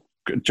to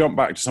jump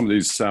back to some of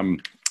these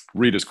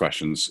readers'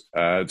 questions.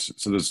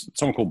 So there's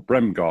someone called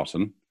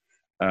Bremgarten,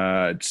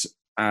 and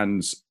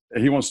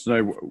he wants to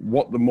know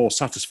what the more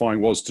satisfying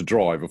was to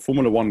drive, a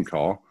Formula One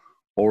car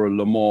or a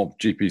Le Mans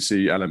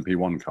GPC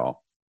LMP1 car.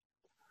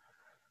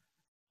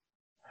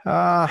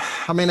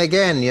 I mean,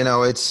 again,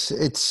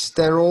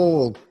 they're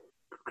all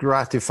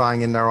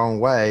gratifying in their own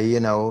way.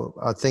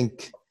 I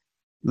think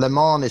Le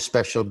Mans is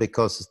special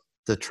because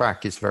the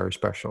track is very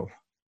special.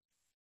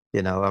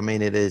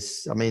 It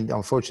is. I mean,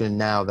 unfortunately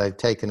now they've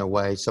taken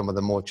away some of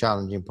the more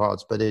challenging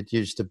parts, but it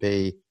used to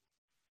be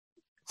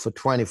for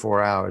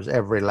 24 hours,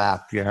 every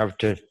lap, you have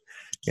to,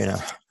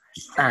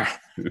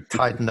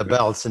 tighten the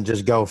belts and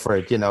just go for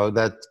it,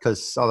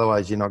 because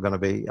otherwise you're not going to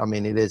be,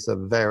 it is a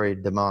very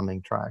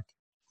demanding track.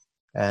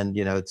 And,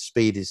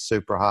 speed is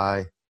super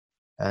high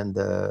and,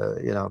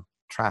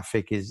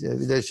 traffic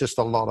there's just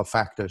a lot of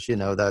factors,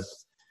 that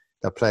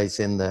plays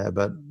in there.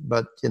 But,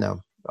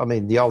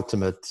 the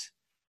ultimate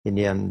in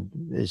the end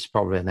is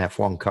probably an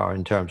F1 car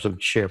in terms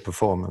of sheer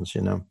performance.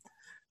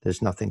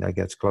 There's nothing that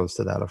gets close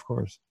to that, of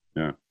course.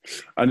 Yeah,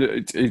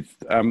 and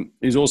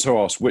he's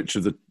also asked which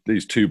of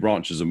these two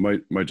branches of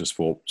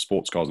motorsport,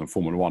 sports cars and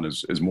Formula One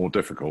is more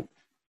difficult.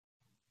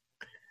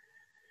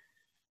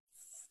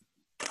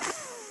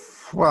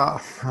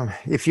 Well,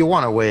 if you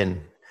want to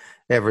win,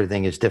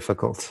 everything is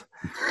difficult.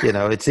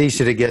 It's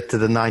easy to get to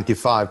the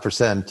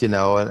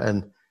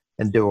 95%,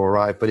 and do all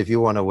right. But if you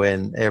want to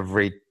win,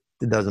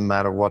 it doesn't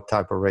matter what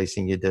type of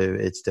racing you do,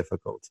 it's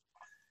difficult.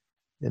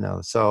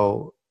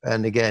 So,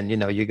 and again,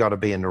 you got to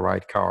be in the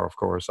right car, of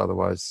course.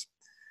 Otherwise,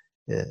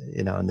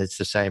 and it's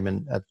the same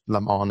at Le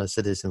Mans as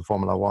it is in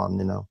Formula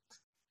One,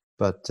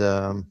 But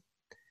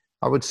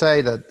I would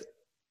say that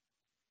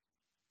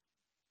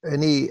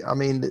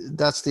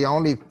that's the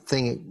only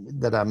thing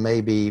that I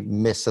maybe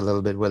miss a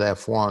little bit with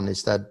F1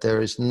 is that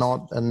there is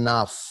not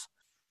enough,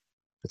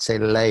 let's say,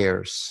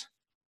 layers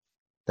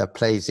that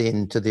plays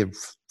into the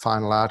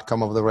final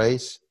outcome of the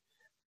race.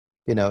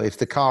 If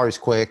the car is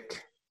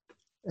quick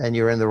and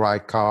you're in the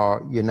right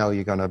car,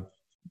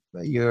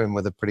 you're in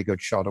with a pretty good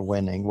shot of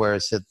winning.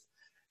 Whereas at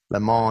Le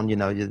Mans,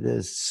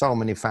 there's so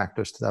many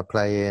factors that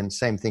play in.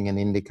 Same thing in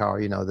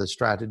IndyCar, the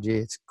strategy,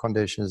 its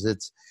conditions,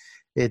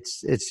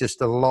 it's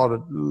just a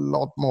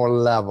lot more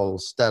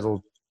levels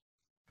that'll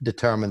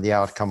determine the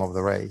outcome of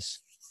the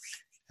race.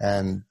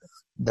 And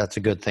that's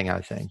a good thing,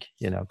 I think,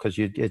 because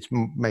it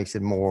makes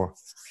it more,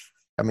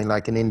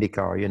 like an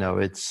IndyCar,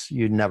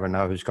 you never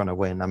know who's going to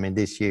win.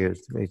 This year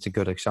it's a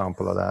good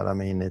example of that.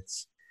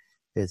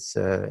 It's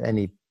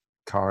any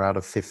car out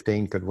of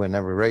 15 could win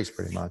every race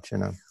pretty much,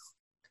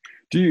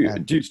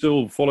 Do you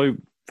still follow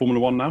Formula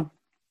One now?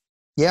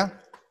 Yeah,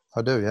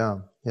 I do.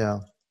 Yeah.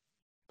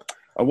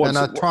 And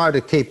I try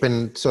to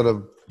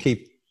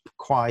keep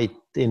quite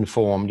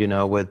informed,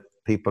 with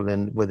people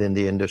within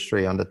the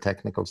industry on the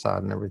technical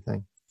side and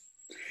everything.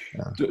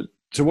 Yeah.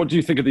 So what do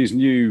you think of these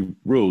new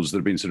rules that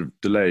have been sort of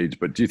delayed,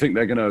 but do you think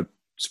they're going to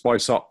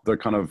spice up the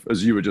kind of,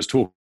 as you were just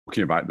talking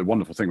about, the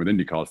wonderful thing with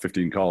IndyCar,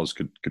 15 cars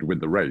could win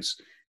the race.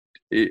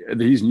 Are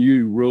these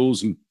new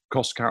rules and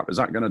cost cap, is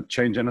that going to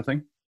change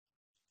anything?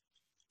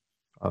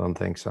 I don't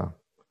think so.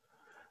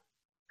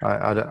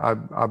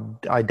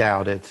 I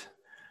doubt it,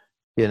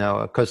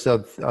 because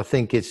I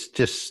think it's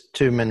just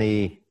too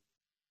many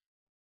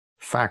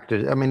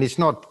factors. It's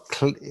not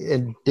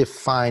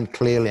defined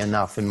clearly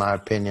enough, in my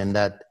opinion,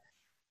 that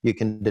you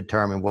can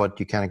determine what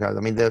you can go.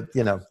 The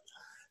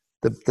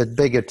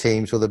bigger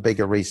teams with the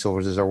bigger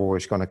resources are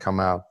always going to come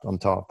out on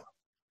top,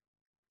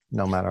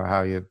 no matter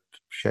how you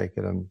shake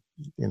it. And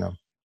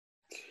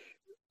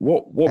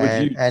what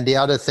would you? And the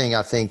other thing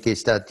I think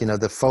is that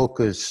the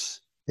focus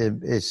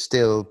is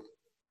still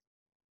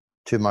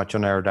too much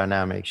on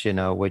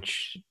aerodynamics,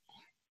 which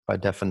by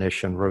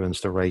definition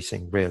ruins the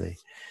racing, really.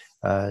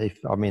 I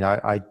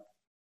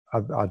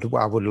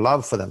would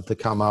love for them to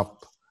come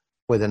up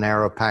with an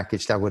aero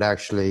package that would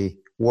actually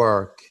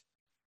work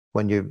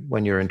when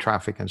you're in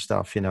traffic and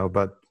stuff,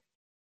 but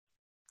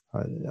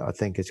I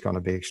think it's going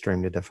to be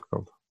extremely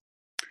difficult.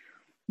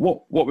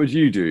 What would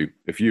you do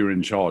if you were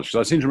in charge?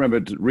 Because I seem to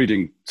remember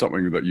reading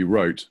something that you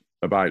wrote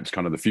about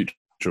kind of the future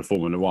of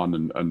Formula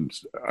One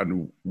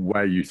and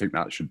where you think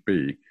that should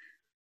be.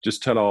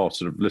 Just tell our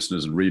sort of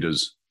listeners and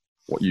readers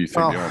what you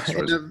think the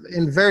answer is.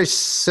 In very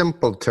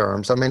simple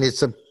terms, I mean,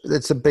 it's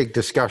a big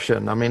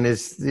discussion. I mean,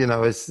 it's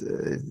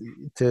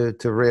to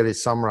really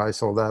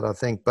summarize all that, I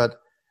think. But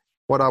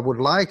what I would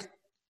like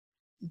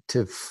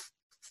to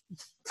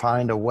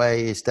find a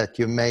way is that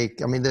you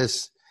make. I mean,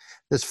 there's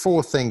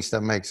four things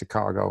that makes a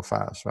car go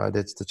fast, right?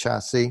 It's the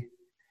chassis,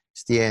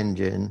 it's the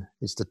engine,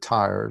 it's the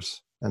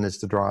tires, and it's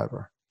the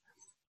driver.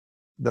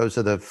 Those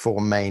are the four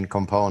main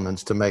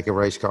components to make a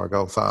race car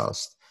go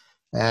fast.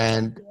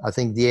 And I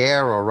think the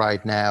aero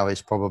right now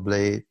is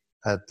probably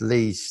at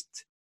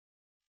least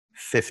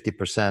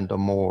 50% or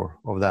more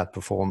of that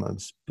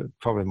performance, but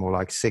probably more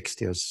like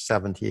 60 or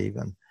 70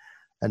 even.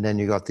 And then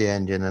you got the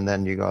engine, and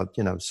then you got,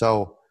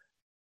 so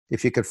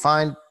if you could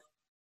find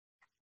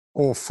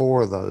all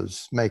four of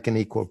those make an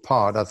equal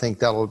part, I think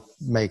that'll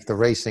make the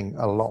racing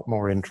a lot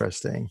more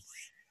interesting.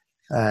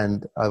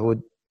 And I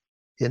would,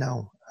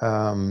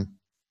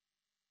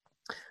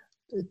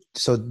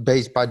 so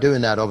by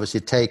doing that,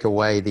 obviously take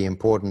away the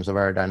importance of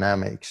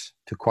aerodynamics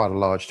to quite a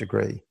large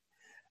degree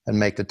and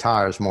make the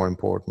tires more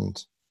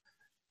important.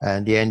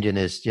 And the engine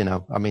is,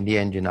 the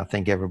engine, I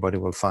think everybody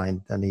will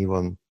find an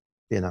even,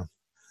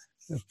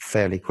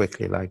 fairly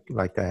quickly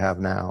like they have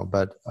now.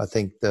 But I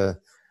think the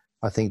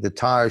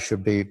tires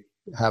should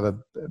have a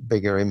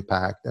bigger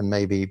impact and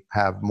maybe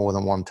have more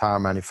than one tire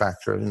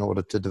manufacturer in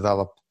order to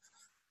develop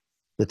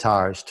the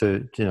tires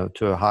to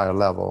a higher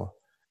level.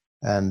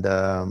 And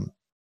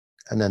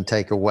then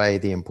take away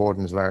the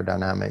importance of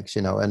aerodynamics,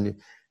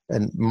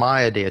 and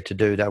my idea to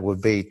do that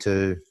would be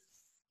to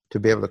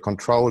be able to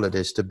control it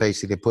is to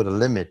basically put a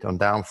limit on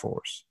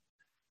downforce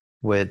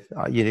with,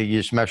 you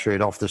just measure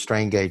it off the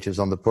strain gauges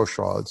on the push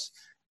rods,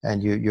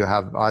 and you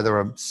have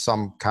either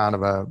some kind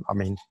of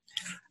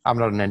I'm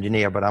not an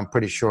engineer, but I'm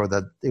pretty sure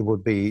that it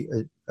would be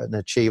an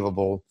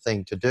achievable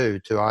thing to do,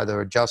 to either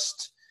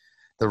adjust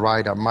the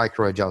right or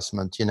micro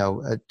adjustment,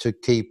 to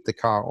keep the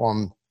car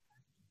on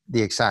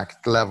the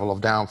exact level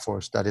of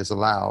downforce that is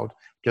allowed,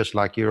 just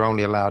like you're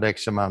only allowed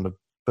X amount of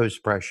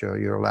boost pressure,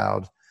 you're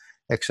allowed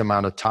X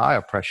amount of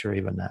tire pressure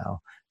even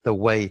now, the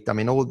weight. I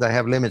mean, they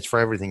have limits for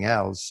everything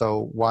else,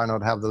 so why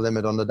not have the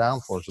limit on the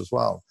downforce as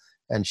well?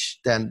 And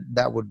then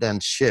that would then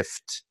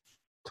shift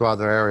to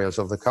other areas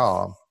of the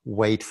car.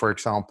 Weight, for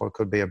example,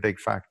 could be a big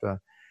factor,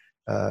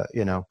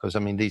 because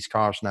these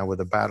cars now with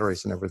the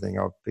batteries and everything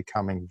are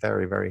becoming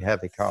very, very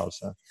heavy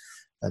cars,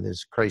 and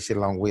there's crazy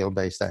long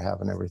wheelbase they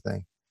have and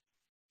everything.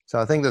 So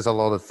I think there's a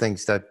lot of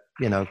things that,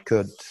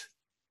 could,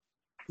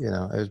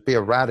 it would be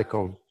a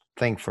radical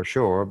thing for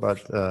sure,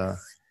 but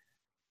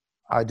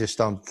I just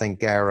don't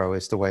think aero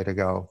is the way to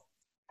go.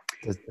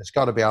 There's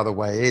got to be other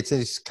way.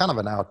 It's kind of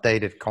an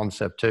outdated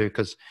concept too,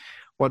 because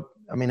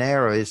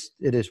aero is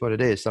what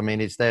it is. I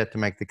mean, it's there to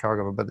make the car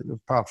go, but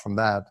apart from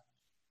that,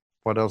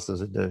 what else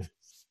does it do?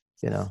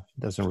 It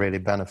doesn't really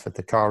benefit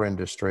the car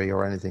industry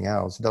or anything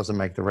else. It doesn't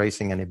make the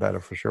racing any better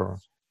for sure.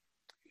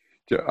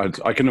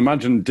 I can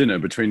imagine dinner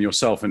between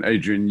yourself and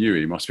Adrian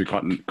Newey must be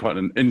quite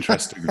an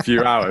interesting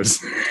few hours.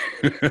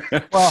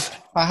 Well,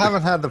 I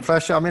haven't had the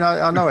pleasure. I mean,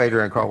 I know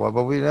Adrian quite well,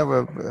 but we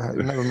never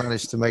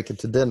managed to make it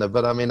to dinner.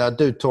 But I mean, I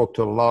do talk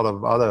to a lot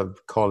of other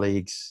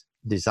colleagues,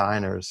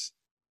 designers,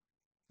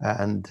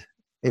 and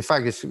in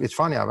fact, it's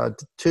funny. I've had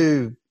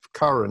two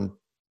current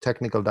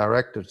technical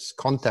directors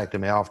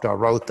contacted me after I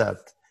wrote that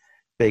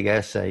big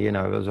essay. It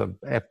was an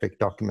epic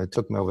document. It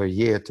took me over a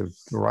year to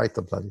write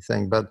the bloody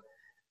thing, but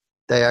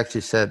they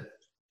actually said,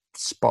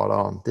 spot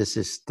on. This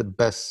is the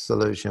best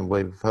solution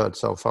we've heard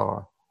so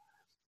far.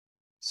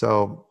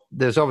 So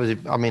there's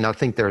obviously, I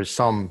think there is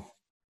some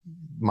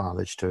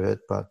mileage to it,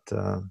 but,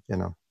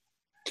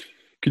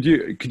 Could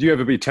you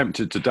ever be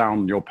tempted to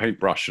down your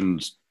paintbrush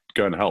and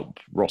go and help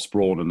Ross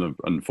Brawn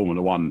and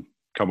Formula One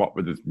come up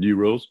with the new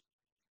rules?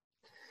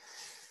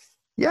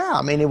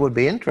 Yeah, it would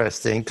be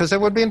interesting, because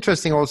it would be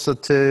interesting also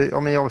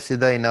obviously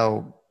they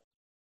know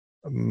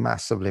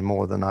massively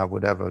more than I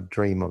would ever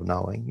dream of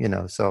knowing,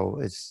 so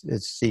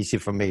it's easy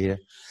for me to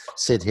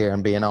sit here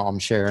and be an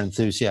armchair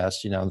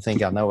enthusiast, and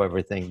think I know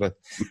everything, but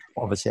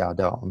obviously I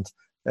don't,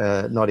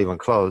 not even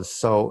close.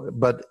 So,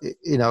 but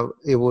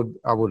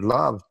I would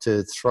love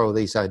to throw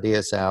these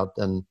ideas out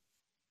and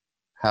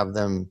have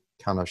them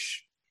kind of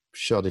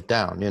shut it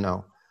down,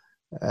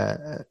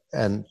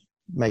 and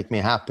make me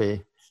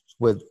happy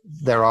with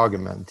their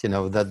argument,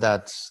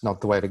 that's not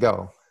the way to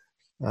go.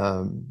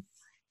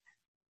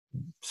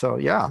 So,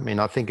 yeah,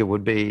 I think it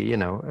would be,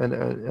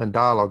 and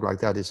dialogue like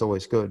that is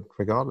always good,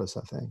 regardless,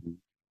 I think.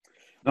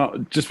 Now,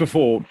 just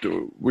before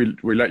we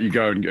let you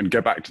go and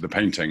get back to the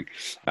painting,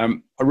 I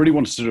really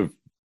want to sort of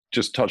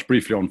just touch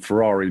briefly on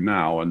Ferrari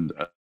now and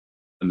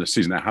the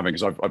season they're having,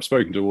 because I've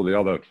spoken to all the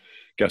other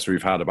guests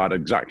we've had about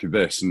exactly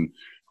this and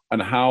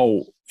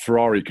how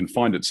Ferrari can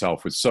find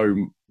itself with so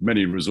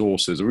many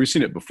resources. And we've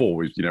seen it before,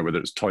 whether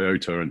it's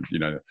Toyota and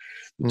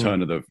the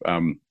turn of the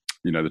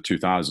the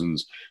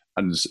 2000s,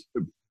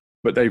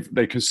 but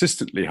they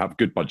consistently have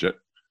good budget,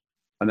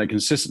 and they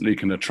consistently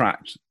can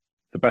attract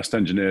the best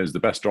engineers, the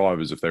best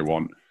drivers if they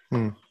want.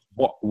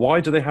 Why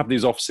do they have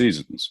these off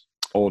seasons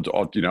or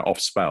off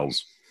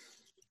spells?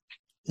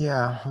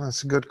 Yeah,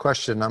 that's a good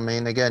question. I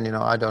mean, again,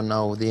 I don't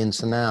know the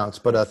ins and outs,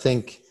 but I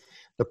think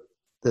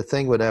the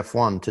thing with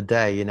F1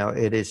 today,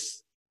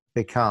 it's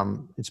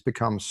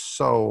become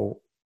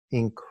so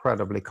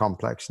incredibly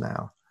complex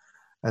now,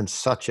 and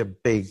such a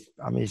big,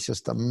 it's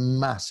just a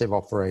massive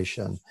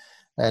operation.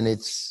 And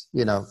it's,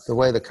 the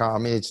way the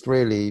car, it's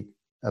really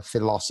a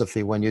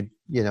philosophy when you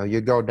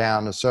go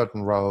down a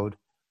certain road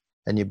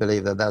and you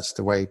believe that that's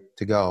the way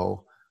to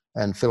go.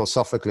 And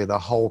philosophically, the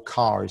whole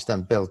car is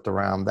then built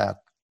around that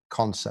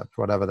concept,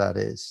 whatever that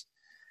is.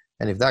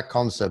 And if that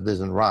concept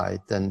isn't right,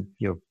 then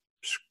you're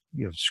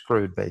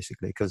screwed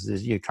basically, because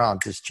you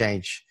can't just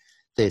change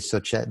this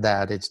or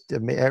that.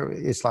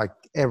 It's like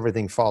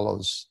everything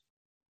follows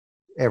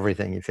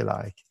everything, if you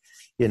like,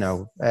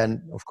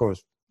 and of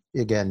course,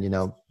 again,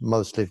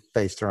 mostly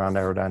based around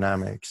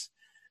aerodynamics.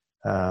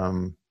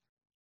 And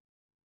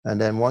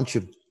then once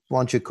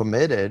you're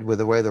committed with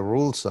the way the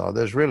rules are,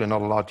 there's really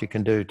not a lot you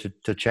can do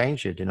to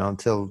change it,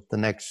 until the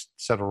next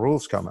set of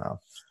rules come out.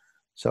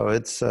 So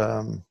it's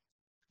a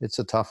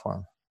tough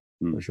one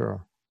for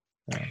sure.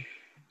 Yeah.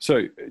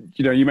 So,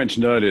 you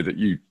mentioned earlier that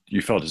you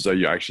felt as though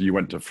you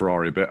went to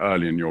Ferrari a bit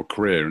early in your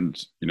career,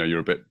 and, you're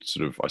a bit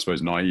sort of, I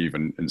suppose, naive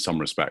in some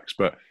respects.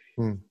 But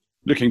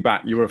looking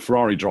back, you were a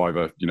Ferrari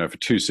driver, for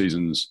 2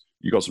 seasons.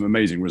 You got some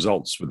amazing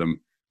results with them.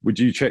 Would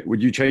you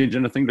change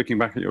anything looking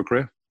back at your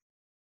career?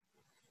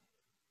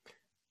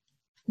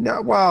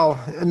 No, well,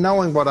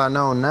 knowing what I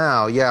know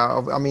now, yeah.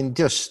 I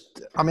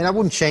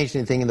wouldn't change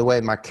anything in the way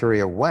my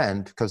career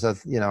went, because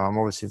I'm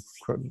obviously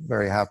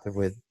very happy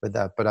with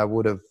that. But I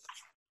would have,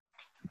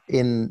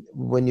 with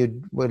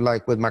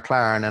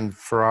McLaren and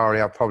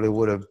Ferrari, I probably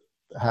would have,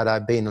 had I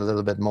been a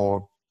little bit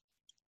more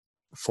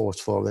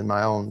forceful in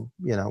my own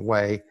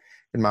way,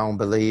 in my own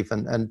belief,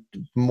 and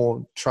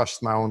more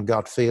trust my own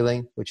gut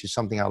feeling, which is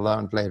something I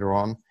learned later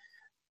on.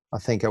 I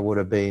think I would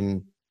have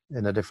been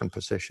in a different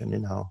position,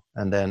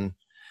 and then,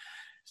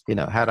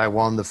 had I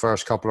won the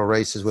first couple of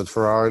races with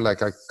Ferrari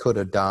like I could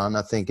have done,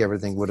 I think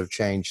everything would have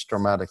changed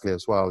dramatically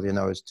as well.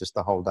 It's just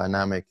the whole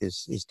dynamic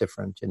is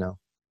different,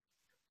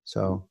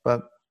 So,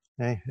 but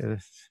hey, it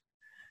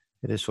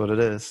is what it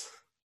is.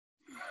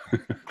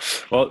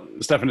 Well,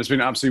 Stefan, it's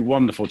been absolutely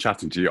wonderful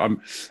chatting to you.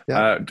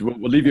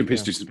 We'll leave you in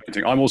peace to do some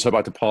painting. I'm also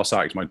about to pass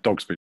out. My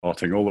dog's been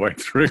farting all the way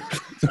through.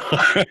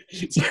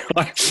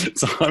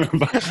 so I'm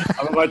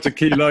about to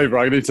keel over.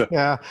 I need to.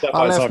 Yeah,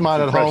 I left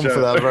mine at home for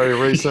that very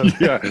reason.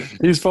 Yeah,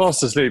 he's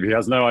fast asleep. He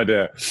has no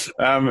idea.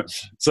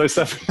 So,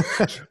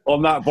 Stefan,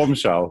 on that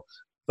bombshell,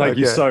 thank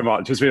you so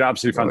much. It's been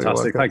absolutely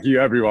fantastic. Thank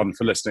you, everyone,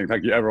 for listening.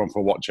 Thank you, everyone,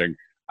 for watching.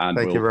 And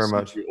thank you very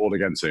much. See you all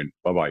again soon.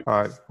 Bye-bye.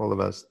 All right. All the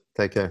best.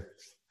 Take care.